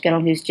Scottish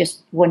girl who's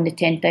just won the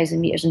 10,000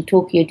 metres in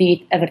Tokyo. Do you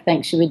ever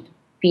think she would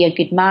be a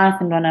good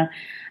marathon runner?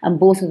 And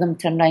both of them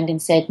turned around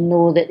and said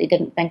no, that they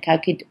didn't think I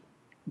could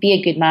be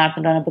a good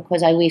marathon runner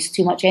because I waste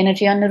too much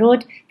energy on the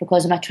road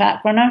because I'm a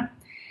track runner.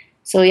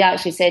 So he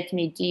actually said to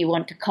me, do you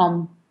want to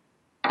come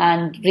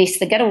and race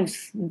the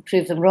girls and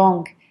prove them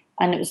wrong?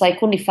 And it was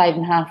like only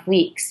 5.5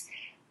 weeks.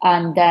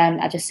 And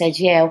I just said,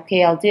 yeah,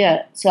 okay, I'll do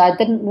it. So I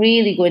didn't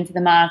really go into the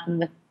marathon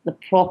with the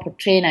proper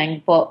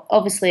training, but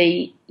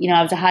obviously,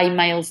 I was a high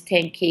miles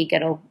 10K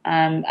girl.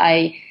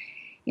 I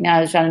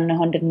was running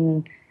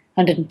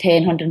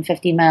 110,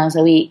 115 miles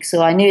a week,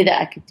 so I knew that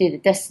I could do the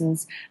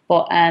distance.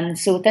 But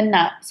so within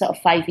that sort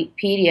of 5-week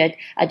period,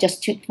 I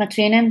just took my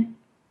training.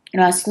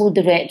 I slowed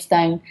the reps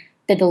down,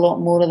 did a lot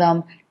more of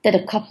them, did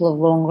a couple of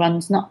long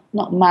runs, not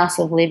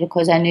massively,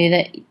 because I knew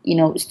that it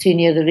was too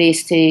near the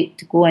race to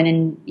go in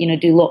and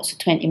do lots of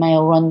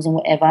 20-mile runs and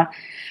whatever.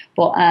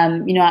 But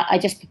I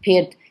just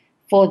prepared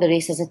for the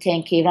race as a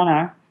 10K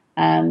runner,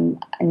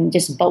 and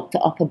just bulked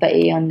it up a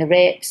bit on the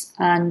reps,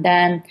 and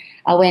I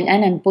went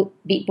in and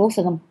beat both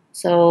of them.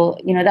 So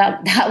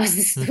that was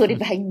the story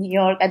behind New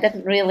York. I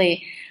didn't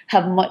really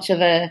have much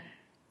of a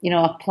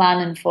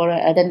planning for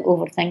it. I didn't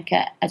overthink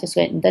it. I just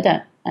went and did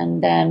it,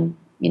 and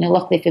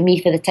luckily for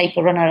me, for the type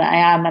of runner that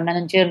I am, I'm an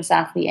endurance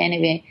athlete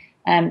anyway.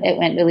 It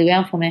went really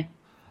well for me.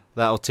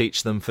 That'll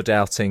teach them for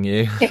doubting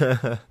you.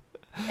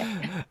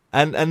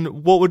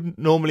 And what would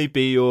normally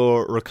be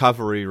your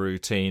recovery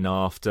routine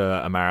after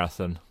a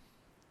marathon?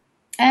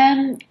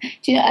 Back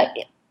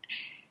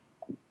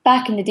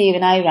in the day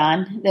when I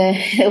ran,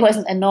 there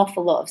wasn't an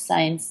awful lot of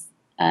science,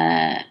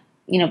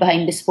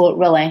 behind the sport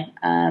really,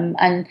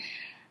 and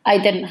I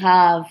didn't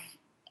have,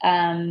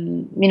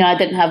 I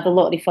didn't have the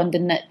lottery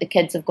funding that the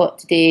kids have got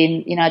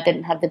today, and I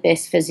didn't have the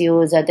best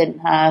physios, I didn't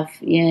have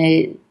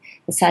the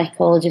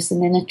psychologists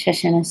and the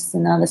nutritionists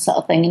and all this sort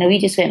of thing. We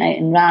just went out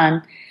and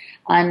ran.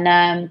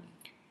 And,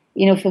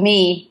 for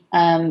me,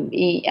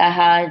 I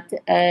had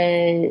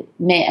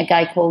met a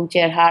guy called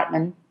Ger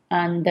Hartman,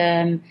 and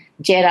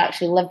Ger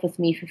actually lived with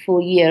me for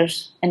 4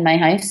 years in my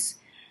house,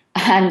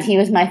 and he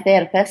was my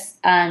therapist,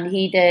 and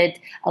he did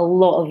a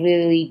lot of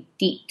really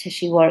deep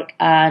tissue work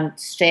and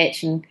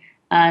stretching.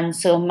 And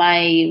so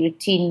my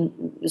routine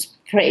was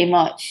pretty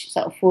much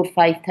sort of 4 or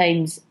 5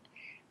 times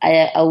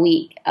a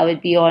week. I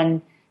would be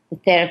on the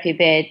therapy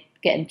bed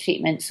getting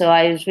treatment. So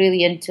I was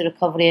really into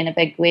recovery in a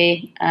big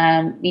way.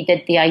 We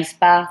did the ice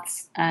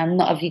baths,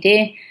 not every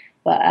day,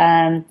 but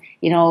I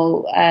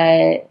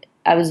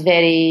was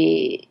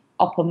very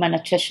up on my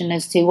nutrition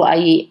as to what I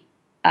eat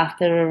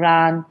after a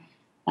ran.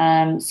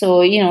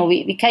 So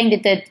we kind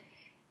of did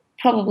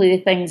probably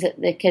the things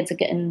that the kids are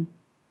getting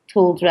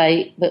told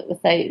right, but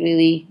without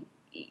really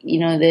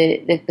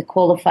the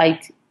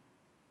qualified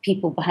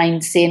people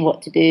behind saying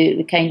what to do.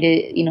 We kind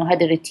of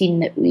had a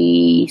routine that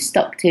we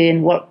stuck to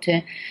and worked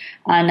to.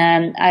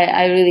 And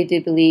I really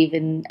do believe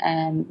in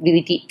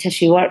really deep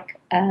tissue work,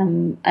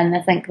 and I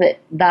think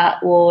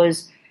that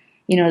was,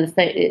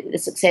 the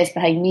success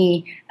behind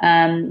me.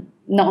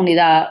 Not only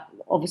that,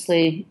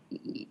 obviously,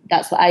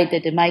 that's what I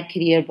did in my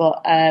career,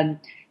 but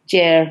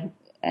Ger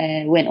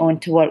went on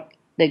to work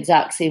the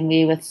exact same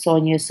way with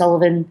Sonia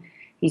Sullivan.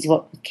 He's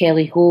worked with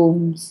Kelly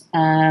Holmes,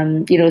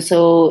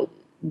 so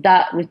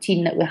that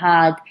routine that we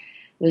had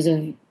was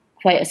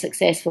quite a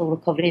successful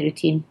recovery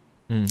routine.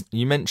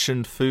 You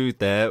mentioned food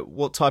there.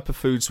 What type of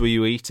foods were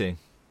you eating?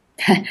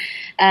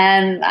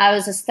 I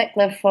was a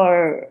stickler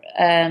for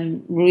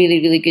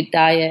really, really good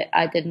diet.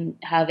 I didn't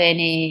have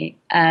any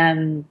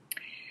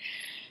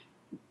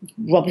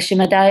rubbish in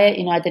my diet.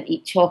 I didn't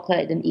eat chocolate,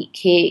 I didn't eat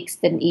cakes,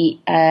 didn't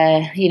eat,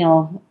 I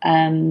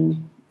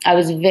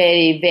was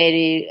very,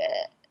 very,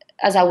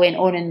 as I went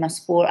on in my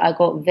sport, I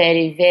got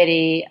very,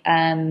 very,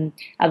 I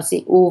would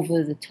say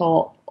over the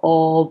top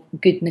of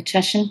good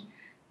nutrition.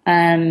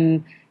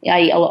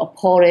 I eat a lot of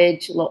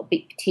porridge, a lot of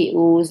baked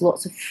potatoes,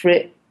 lots of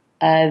fruit,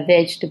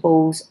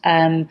 vegetables.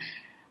 I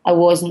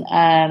wasn't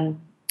a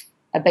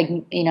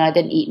big, I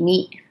didn't eat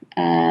meat.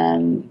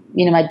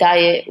 My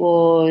diet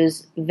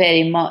was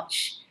very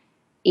much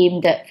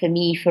aimed at, for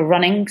me, for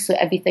running. So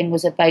everything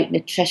was about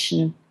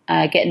nutrition,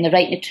 getting the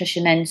right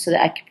nutrition in so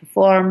that I could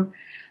perform,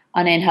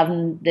 and then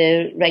having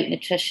the right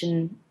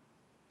nutrition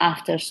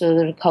after, so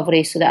the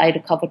recovery, so that I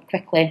recovered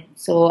quickly.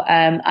 So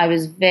I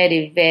was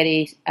very,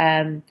 very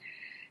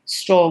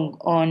strong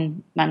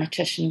on my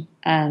nutrition.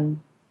 I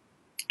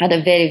had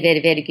a very, very,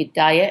 very good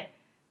diet,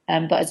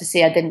 but as I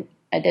say, I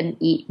didn't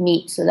eat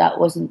meat, so that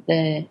wasn't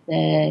I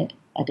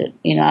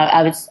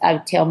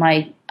would tell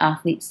my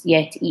athletes, to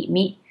eat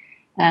meat.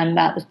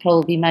 That was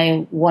probably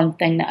my one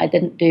thing that I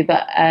didn't do.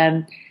 But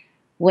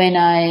when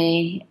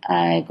I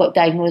got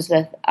diagnosed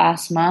with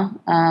asthma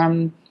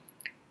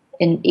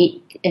in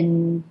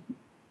 87,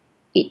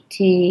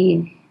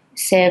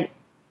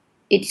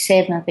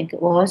 I think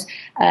it was,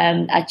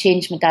 I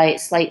changed my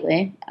diet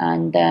slightly,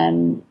 and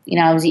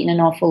I was eating an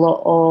awful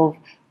lot of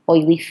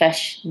oily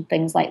fish and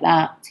things like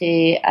that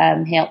to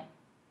help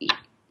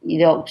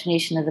the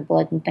oxygenation of the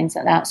blood and things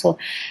like that. So,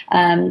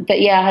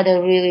 but yeah, I had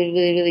a really,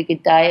 really, really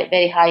good diet,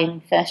 very high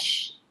in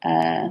fish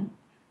and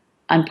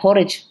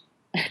porridge.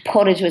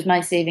 Porridge was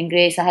my saving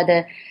grace. I had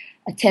a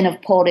tin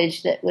of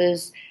porridge that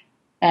was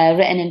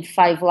written in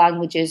 5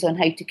 languages on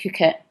how to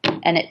cook it,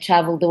 and it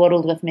travelled the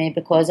world with me,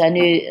 because I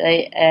knew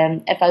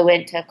if I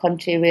went to a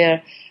country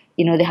where,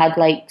 you know, they had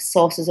like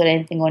sauces or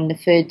anything on the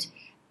food,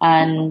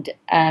 and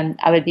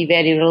I would be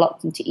very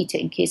reluctant to eat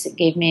it in case it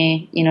gave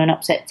me, you know, an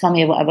upset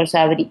tummy or whatever. So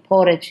I would eat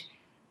porridge,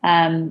 you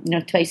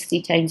know,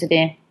 2-3 times a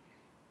day.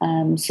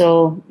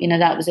 So, you know,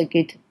 that was a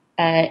good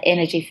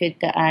energy food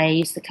that I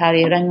used to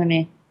carry around with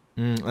me.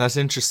 That's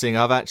interesting.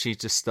 I've actually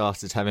just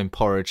started having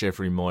porridge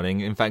every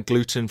morning. In fact,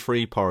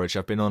 gluten-free porridge.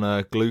 I've been on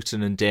a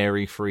gluten and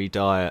dairy-free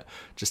diet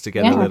just to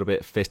get a little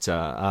bit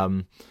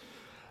fitter.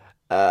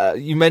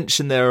 You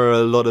mentioned there are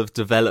a lot of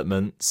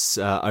developments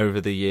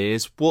over the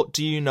years. What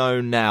do you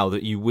know now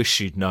that you wish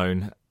you'd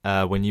known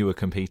when you were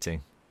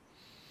competing?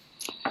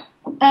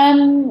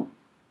 I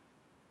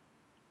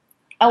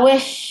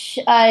wish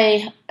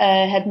I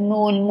had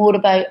known more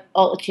about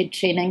altitude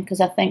training,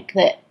 because I think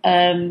that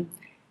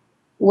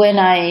when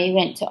I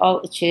went to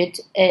altitude,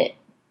 it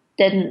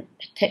didn't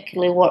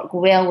particularly work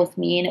well with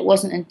me, and it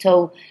wasn't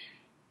until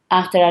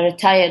after I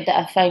retired that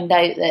I found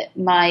out that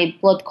my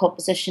blood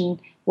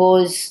composition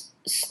was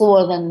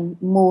slower than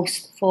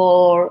most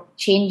for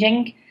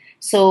changing.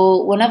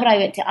 So whenever I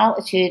went to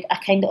altitude, I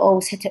kind of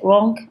always hit it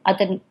wrong. I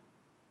didn't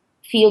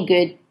feel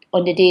good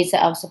on the days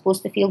that I was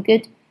supposed to feel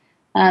good.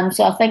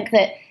 So I think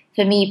that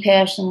for me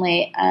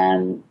personally,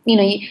 you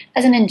know,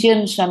 as an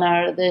endurance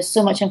runner, there's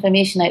so much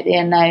information out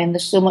there now, and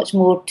there's so much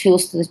more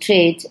tools to the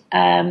trade,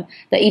 that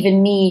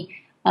even me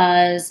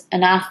as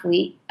an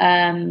athlete,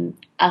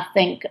 I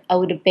think I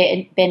would have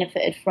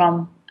benefited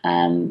from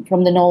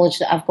the knowledge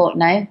that I've got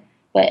now.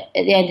 But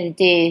at the end of the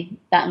day,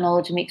 that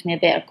knowledge makes me a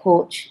better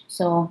coach.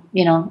 So,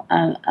 you know,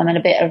 I'm in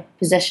a better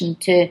position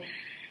to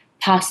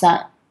pass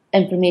that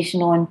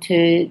information on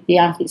to the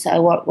athletes that I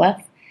work with.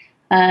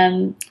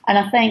 And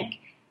I think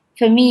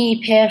for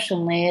me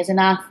personally, as an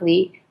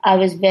athlete, I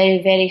was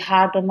very, very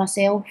hard on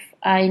myself.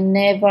 I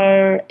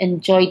never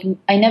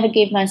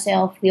gave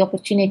myself the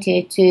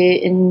opportunity to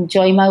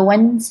enjoy my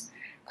wins,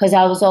 because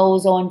I was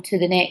always on to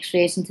the next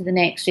race and to the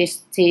next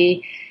race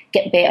to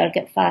get better,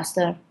 get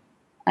faster.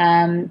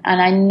 And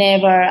I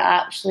never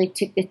actually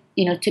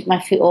took my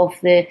foot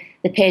off the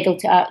pedal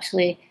to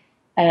actually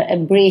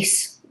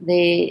embrace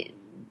the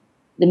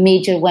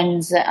major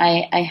wins that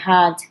I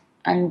had.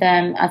 And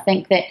I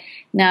think that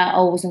now I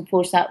always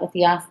enforce that with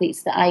the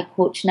athletes that I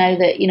coach now,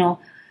 that, you know,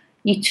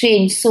 you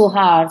train so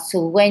hard.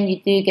 So when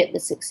you do get the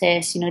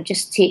success, you know,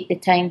 just take the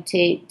time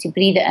to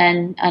breathe it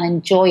in and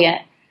enjoy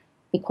it,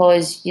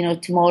 because, you know,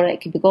 tomorrow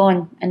it could be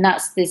gone. And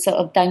that's the sort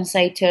of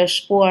downside to our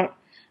sport.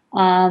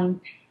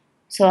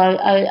 So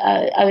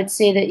I would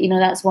say that, you know,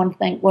 that's one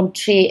thing, one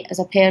trait as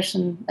a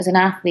person, as an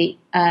athlete,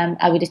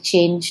 I would have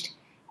changed.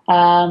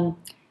 I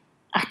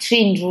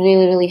trained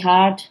really, really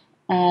hard.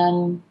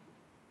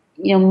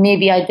 You know,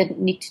 maybe I didn't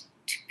need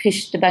to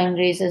push the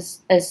boundaries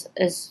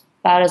as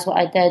far as what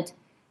I did.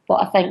 But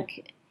I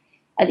think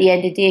at the end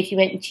of the day, if you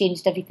went and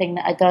changed everything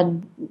that I'd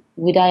done,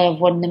 would I have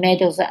won the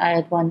medals that I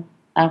had won?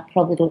 I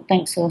probably don't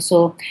think so.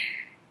 So,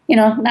 you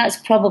know, that's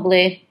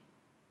probably,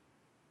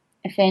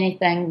 if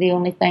anything, the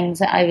only things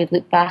that I would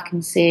look back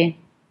and say,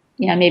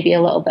 yeah, maybe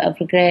a little bit of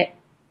regret.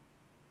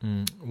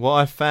 What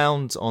I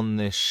found on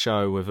this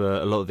show with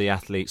a lot of the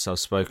athletes I've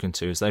spoken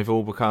to is they've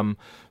all become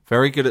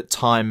very good at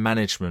time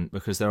management,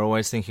 because they're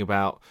always thinking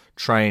about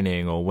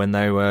training, or when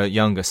they were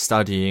younger,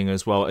 studying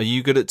as well. Are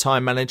you good at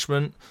time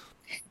management?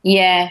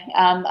 Yeah,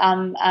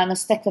 I'm a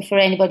stickler for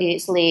anybody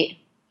that's late.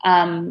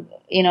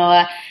 You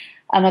know,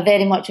 I'm a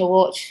very much a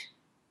watch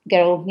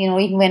girl. You know,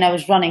 even when I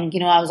was running, you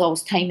know, I was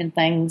always timing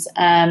things.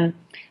 And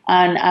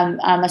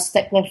I'm a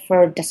stickler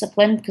for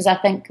discipline, because I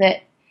think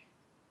that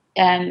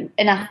in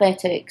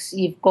athletics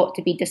you've got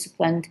to be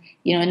disciplined,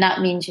 you know, and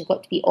that means you've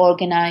got to be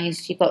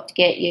organised. You've got to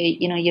get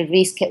your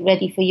race kit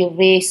ready for your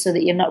race, so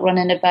that you're not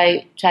running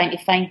about trying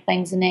to find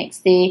things the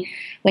next day.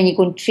 When you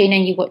go in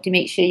training, you've got to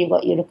make sure you've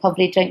got your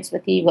recovery drinks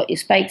with you, you've got your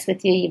spikes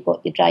with you, you've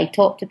got your dry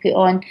top to put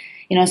on.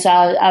 You know, so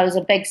I was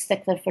a big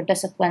stickler for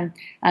discipline,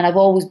 and I've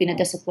always been a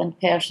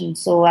disciplined person.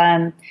 So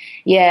I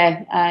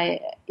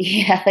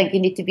think you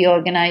need to be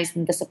organised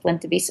and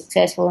disciplined to be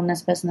successful in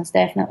this business,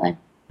 definitely.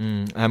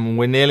 And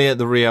we're nearly at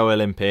the Rio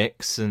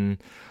Olympics,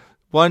 and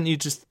why don't you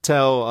just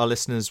tell our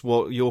listeners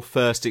what your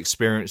first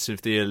experience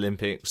of the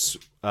Olympics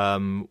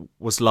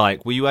was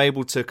like? Were you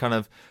able to kind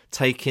of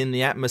take in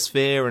the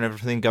atmosphere and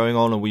everything going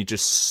on, or were you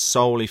just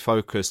solely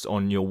focused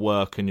on your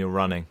work and your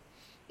running?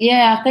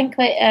 Yeah, I think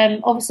that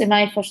obviously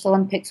my first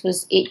Olympics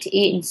was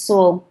 88 in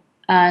Seoul,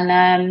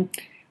 and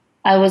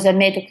I was a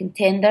medal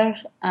contender.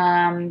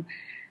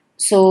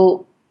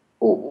 So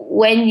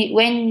when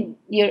you're in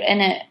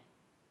it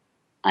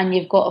and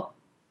you've got a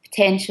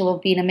potential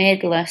of being a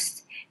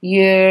medalist,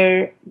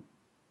 your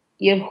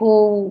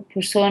whole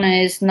persona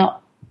is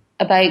not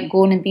about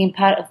going and being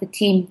part of the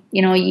team.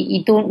 You know,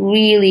 you don't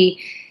really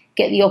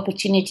get the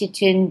opportunity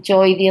to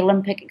enjoy the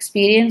Olympic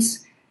experience.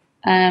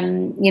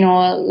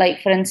 Like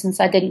for instance,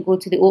 I didn't go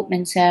to the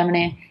opening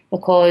ceremony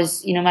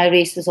because, my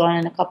race was on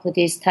in a couple of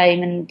days'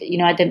 time, and,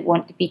 I didn't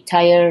want to be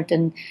tired.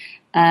 And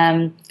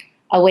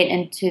I went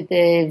into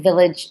the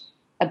village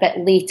a bit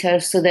later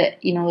so that,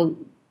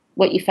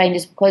 what you find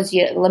is because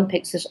you're at the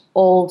Olympics, there's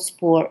all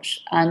sports,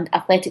 and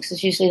athletics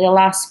is usually the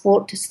last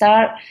sport to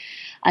start.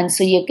 And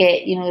so you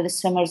get, the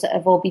swimmers that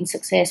have all been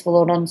successful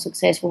or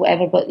unsuccessful,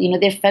 whatever, but,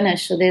 they're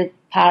finished, so they're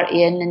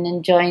partying and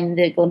enjoying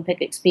the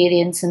Olympic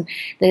experience. And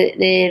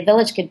the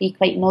village can be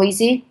quite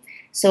noisy.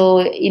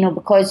 So,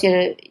 because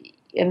you're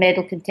a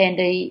medal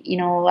contender,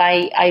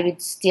 I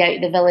would stay out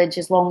of the village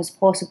as long as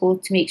possible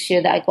to make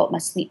sure that I got my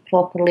sleep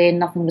properly and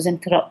nothing was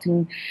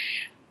interrupting,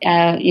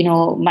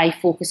 my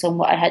focus on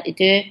what I had to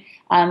do.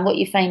 And what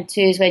you find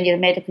too is when you're a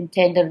medal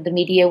contender, the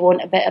media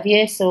want a bit of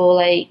you. So,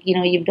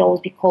 you would always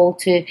be called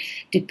to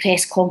do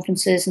press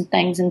conferences and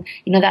things. And,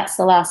 that's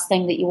the last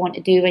thing that you want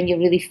to do when you're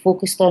really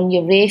focused on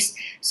your race.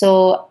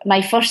 So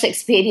my first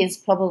experience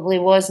probably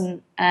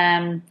wasn't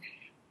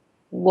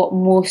what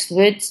most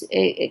would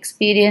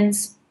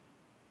experience.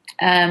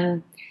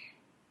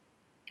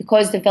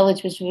 Because the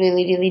village was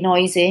really, really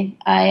noisy,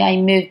 I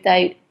moved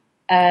out.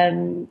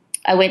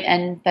 I went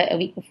in about a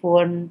week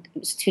before and it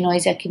was too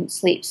noisy, I couldn't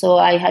sleep, so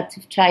I had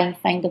to try and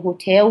find a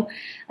hotel,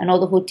 and all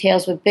the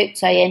hotels were booked,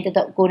 so I ended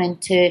up going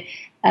into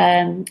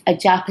a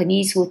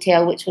Japanese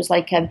hotel, which was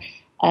like it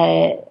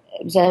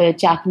was a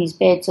Japanese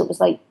bed, so it was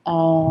like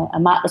a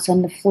mattress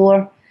on the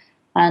floor,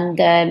 and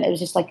it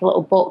was just like a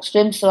little box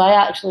room, so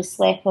I actually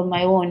slept on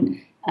my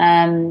own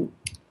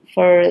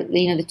for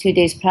the 2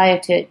 days prior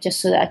to it,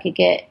 just so that I could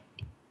get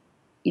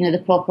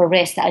the proper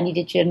rest that I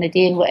needed during the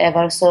day and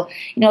whatever. So,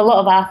 a lot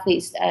of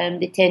athletes,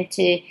 they tend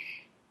to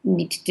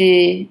need to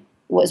do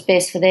what's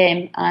best for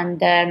them.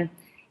 And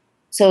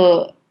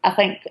so I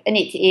think in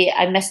 88,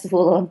 I missed the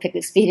whole Olympic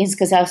experience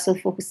because I was so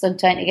focused on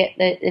trying to get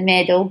the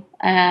medal.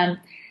 I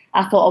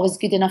thought I was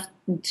good enough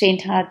and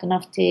trained hard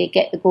enough to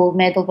get the gold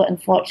medal, but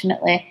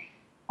unfortunately,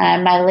 I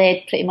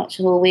led pretty much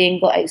the whole way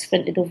and got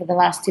out-sprinted over the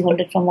last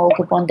 200 from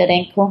Olga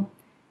Bondarenko.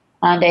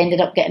 And I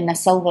ended up getting a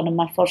silver in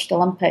my first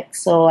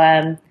Olympics. So,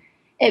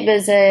 it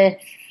was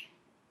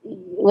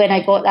when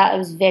I got that, I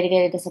was very,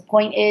 very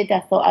disappointed.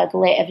 I thought I'd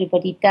let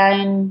everybody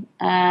down.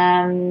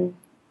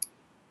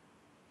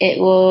 It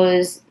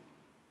was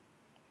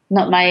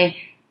not my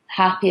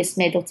happiest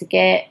medal to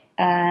get.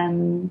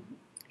 And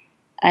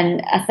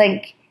I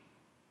think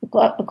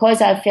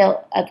because I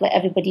felt I'd let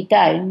everybody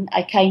down,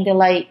 I kind of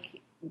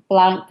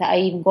blanked that I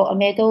even got a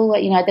medal.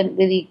 I didn't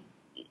really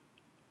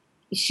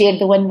share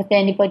the win with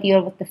anybody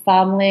or with the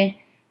family.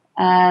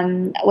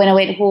 When I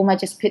went home, I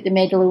just put the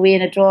medal away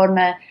in a drawer,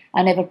 and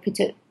I never put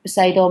it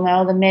beside all my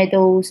other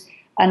medals.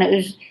 And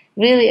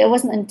it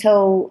wasn't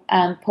until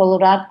Paula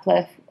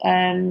Radcliffe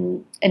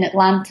in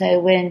Atlanta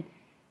when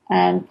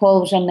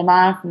Paula was running the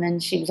marathon,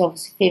 and she was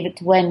obviously favourite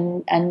to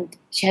win, and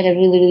she had a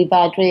really, really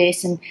bad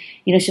race, and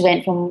she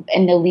went from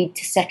in the lead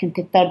to second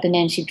to third, and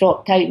then she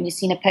dropped out, and you've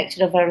seen a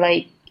picture of her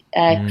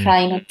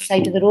crying on the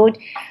side of the road.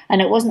 And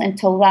it wasn't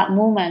until that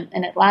moment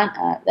in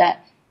Atlanta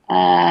that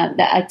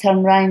I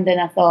turned around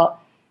and I thought,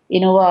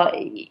 what,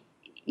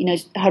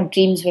 her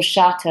dreams were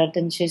shattered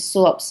and she's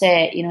so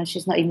upset,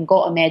 she's not even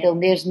got a medal,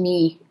 and there's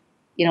me,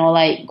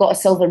 got a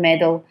silver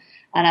medal,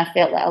 and I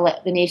felt that I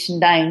let the nation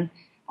down.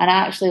 And I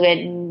actually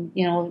went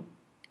and,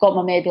 got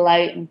my medal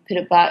out and put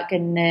it back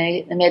in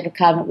the medal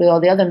cabinet with all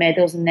the other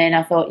medals, and then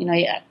I thought,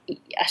 I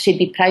should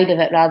be proud of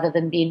it rather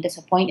than being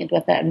disappointed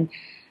with it.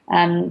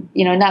 And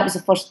that was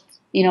the first.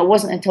 It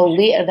wasn't until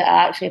later that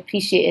I actually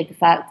appreciated the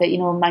fact that,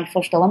 my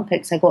first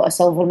Olympics, I got a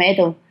silver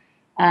medal.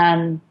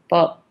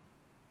 But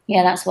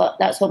yeah, that's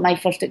what my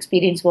first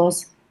experience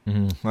was.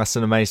 That's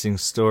an amazing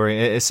story.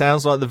 It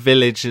sounds like the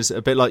village is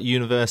a bit like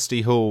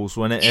university halls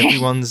when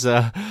everyone's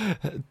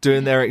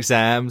doing their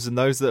exams, and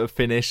those that have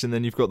finished, and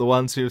then you've got the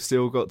ones who have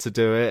still got to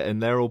do it,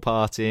 and they're all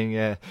partying.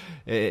 Yeah,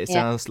 it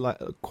sounds like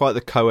quite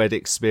the co-ed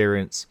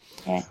experience.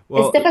 Yeah,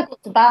 well, it's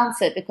difficult to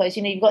balance it because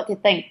you've got to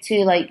think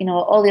too.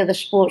 All the other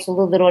sports,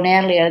 although they're on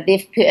earlier,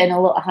 they've put in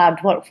a lot of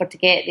hard work to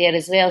get there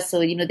as well. So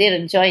they're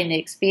enjoying the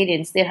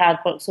experience. Their hard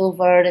work's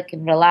over. They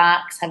can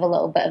relax, have a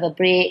little bit of a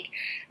break,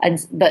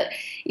 but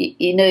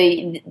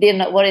they're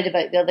not worried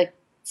about the other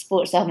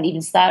sports that haven't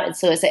even started.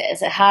 So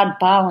it's a hard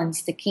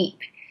balance to keep,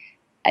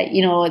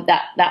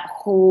 that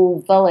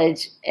whole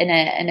village in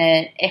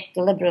an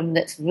equilibrium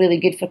that's really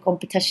good for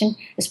competition,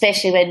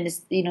 especially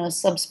when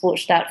some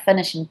sports start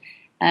finishing.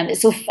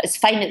 It's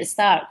fine at the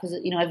start because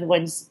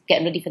everyone's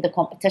getting ready for the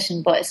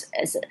competition, but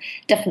it's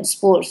different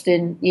sports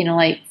doing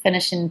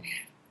finishing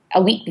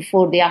a week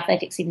before the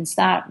athletics even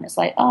start, and it's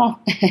oh.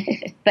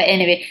 But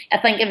anyway, I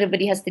think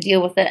everybody has to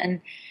deal with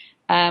it,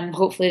 and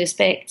hopefully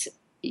respect.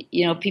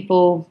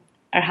 People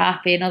are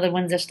happy, and other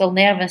ones are still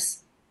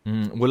nervous.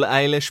 Will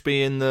Eilish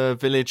be in the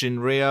village in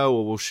Rio,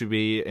 or will she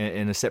be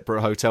in a separate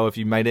hotel? Have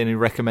you made any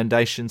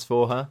recommendations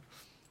for her?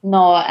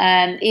 No,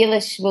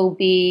 Eilish will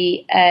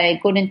be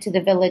going into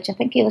the village. I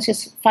think Eilish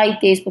is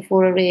 5 days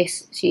before a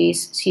race.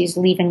 She's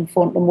leaving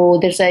Fontenoy.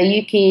 There's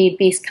a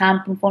UK-based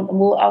camp in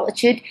Fontenoy,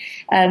 Altitude.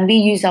 We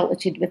use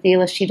Altitude with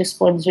Eilish. She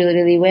responds really,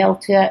 really well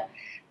to it.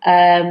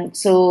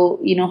 So,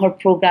 her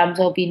programme's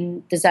all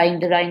been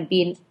designed around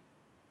being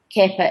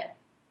kept at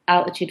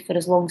altitude for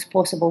as long as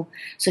possible.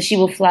 So she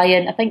will fly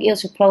in. I think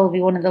Eilish will probably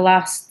be one of the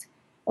last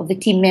of the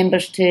team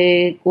members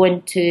to go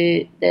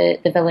into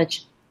the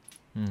village.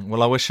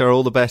 Well, I wish her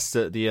all the best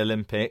at the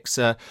Olympics.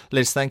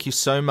 Liz, thank you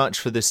so much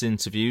for this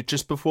interview.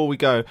 Just before we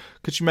go,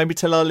 could you maybe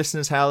tell our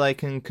listeners how they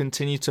can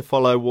continue to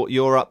follow what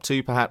you're up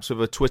to, perhaps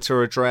with a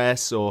Twitter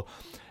address or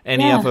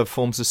any other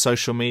forms of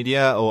social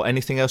media or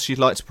anything else you'd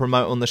like to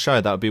promote on the show?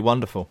 That would be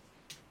wonderful.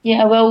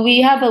 Yeah, well,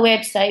 we have a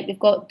website. We've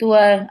got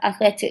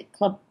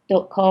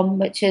dohaathleticlub.com,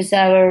 which is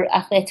our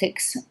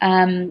athletics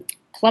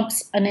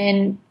clubs. And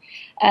then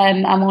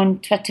I'm on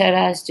Twitter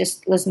as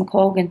just Liz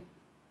McColgan.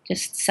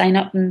 Just sign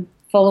up and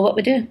follow what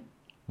we do.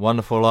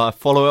 Wonderful. I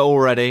follow it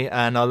already,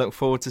 and I look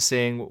forward to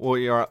seeing what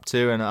you're up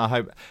to, and I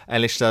hope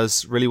Eilish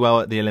does really well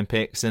at the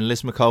Olympics. And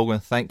Liz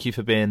McColgan, thank you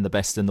for being the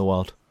best in the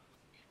world.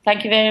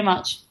 Thank you very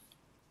much.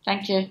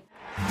 Thank you.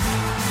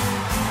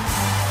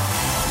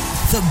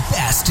 The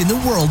Best in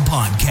the World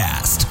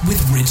podcast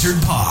with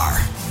Richard Parr.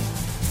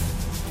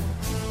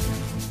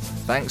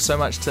 Thanks so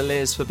much to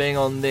Liz for being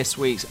on this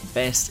week's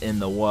Best in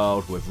the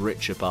World with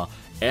Richard Parr,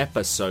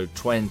 episode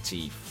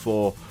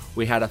 24.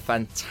 We had a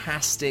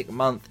fantastic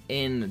month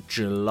in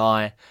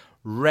July.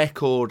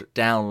 Record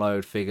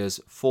download figures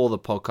for the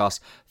podcast.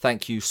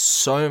 Thank you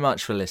so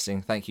much for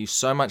listening. Thank you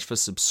so much for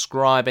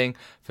subscribing,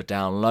 for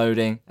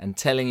downloading and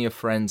telling your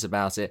friends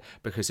about it,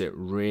 because it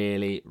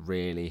really,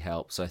 really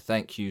helps. So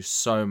thank you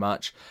so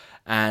much.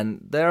 And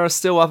there are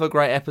still other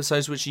great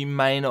episodes which you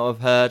may not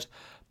have heard.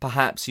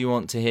 Perhaps you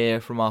want to hear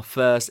from our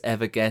first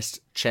ever guest,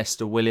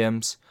 Chester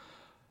Williams.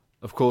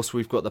 Of course,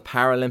 we've got the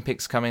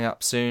Paralympics coming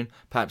up soon.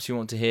 Perhaps you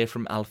want to hear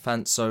from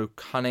Alfonso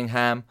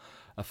Cunningham,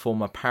 a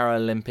former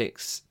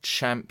Paralympics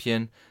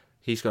champion.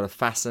 He's got a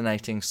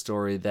fascinating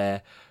story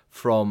there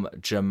from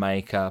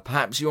Jamaica.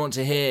 Perhaps you want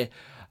to hear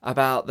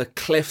about the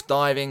cliff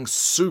diving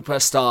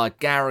superstar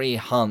Gary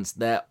Hunt.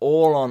 They're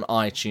all on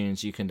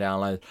iTunes. You can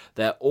download.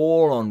 They're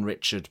all on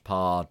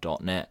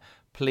richardparr.net.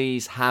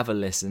 Please have a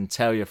listen.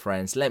 Tell your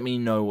friends. Let me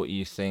know what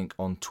you think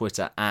on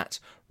Twitter at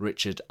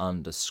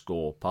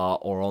Richard_Parr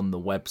or on the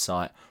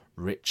website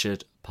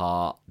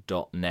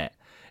richardparr.net.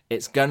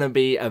 It's going to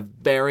be a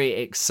very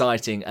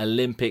exciting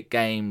Olympic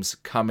Games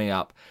coming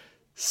up.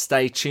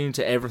 Stay tuned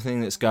to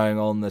everything that's going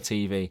on the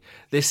TV.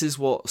 This is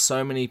what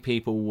so many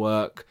people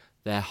work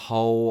their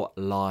whole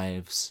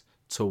lives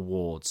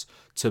towards,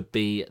 to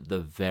be the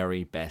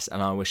very best.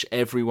 And I wish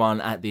everyone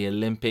at the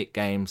Olympic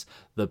Games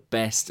the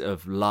best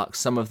of luck.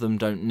 Some of them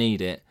don't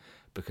need it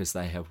because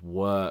they have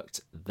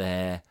worked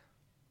their,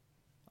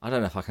 I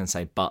don't know if I can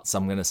say butts,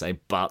 I'm going to say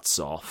butts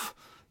off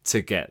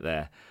to get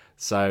there.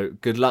 So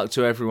good luck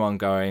to everyone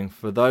going.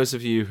 For those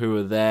of you who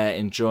are there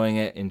enjoying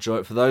it, enjoy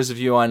it. For those of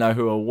you I know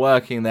who are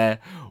working there,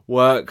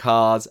 work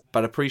hard,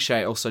 but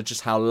appreciate also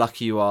just how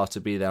lucky you are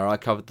to be there. I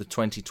covered the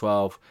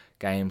 2012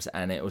 games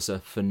and it was a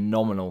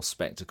phenomenal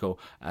spectacle,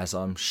 as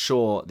I'm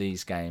sure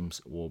these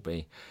games will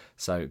be.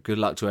 So good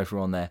luck to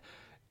everyone there.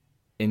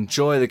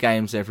 Enjoy the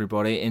games,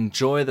 everybody.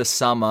 Enjoy the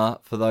summer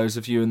for those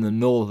of you in the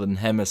Northern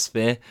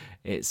Hemisphere.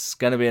 It's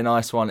going to be a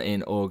nice one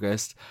in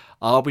August.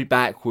 I'll be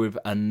back with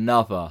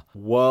another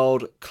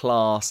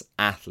world-class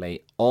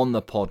athlete on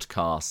the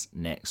podcast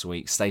next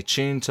week. Stay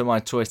tuned to my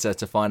Twitter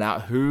to find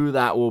out who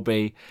that will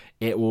be.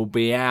 It will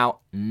be out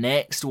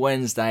next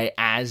Wednesday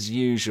as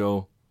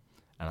usual.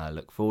 And I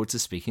look forward to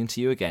speaking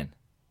to you again.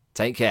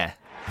 Take care.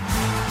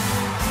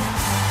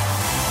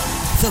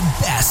 The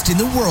Best in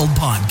the World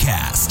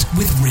podcast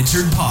with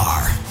Richard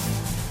Parr.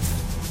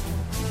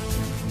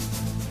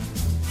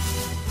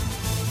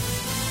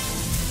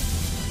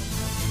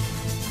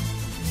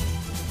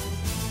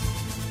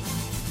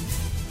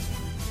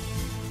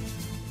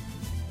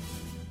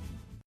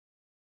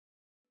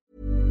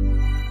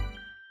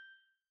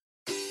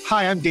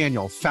 Hi, I'm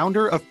Daniel,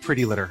 founder of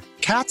Pretty Litter.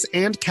 Cats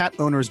and cat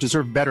owners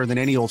deserve better than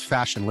any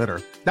old-fashioned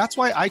litter. That's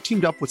why I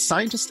teamed up with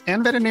scientists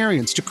and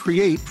veterinarians to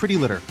create Pretty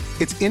Litter.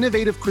 Its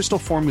innovative crystal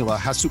formula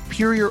has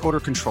superior odor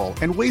control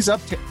and weighs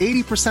up to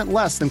 80%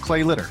 less than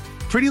clay litter.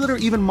 Pretty Litter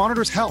even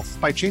monitors health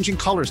by changing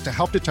colors to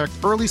help detect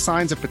early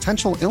signs of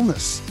potential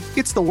illness.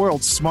 It's the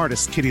world's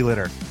smartest kitty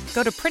litter.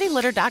 Go to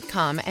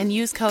prettylitter.com and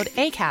use code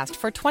ACAST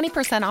for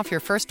 20% off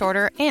your first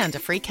order and a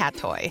free cat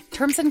toy.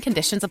 Terms and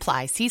conditions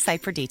apply. See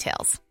site for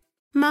details.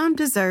 Mom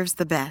deserves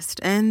the best,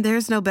 and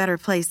there's no better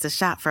place to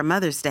shop for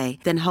Mother's Day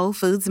than Whole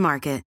Foods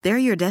Market. They're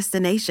your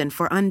destination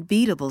for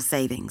unbeatable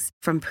savings,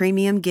 from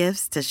premium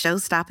gifts to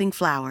show-stopping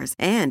flowers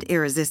and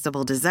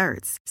irresistible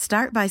desserts.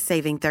 Start by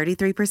saving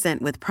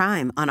 33% with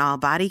Prime on all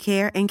body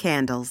care and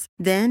candles.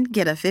 Then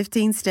get a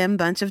 15-stem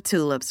bunch of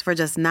tulips for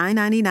just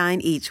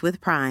 $9.99 each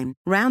with Prime.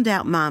 Round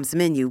out Mom's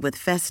menu with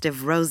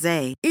festive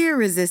rosé,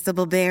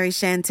 irresistible berry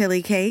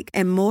chantilly cake,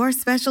 and more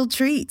special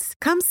treats.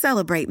 Come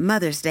celebrate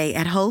Mother's Day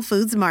at Whole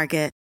Foods Market.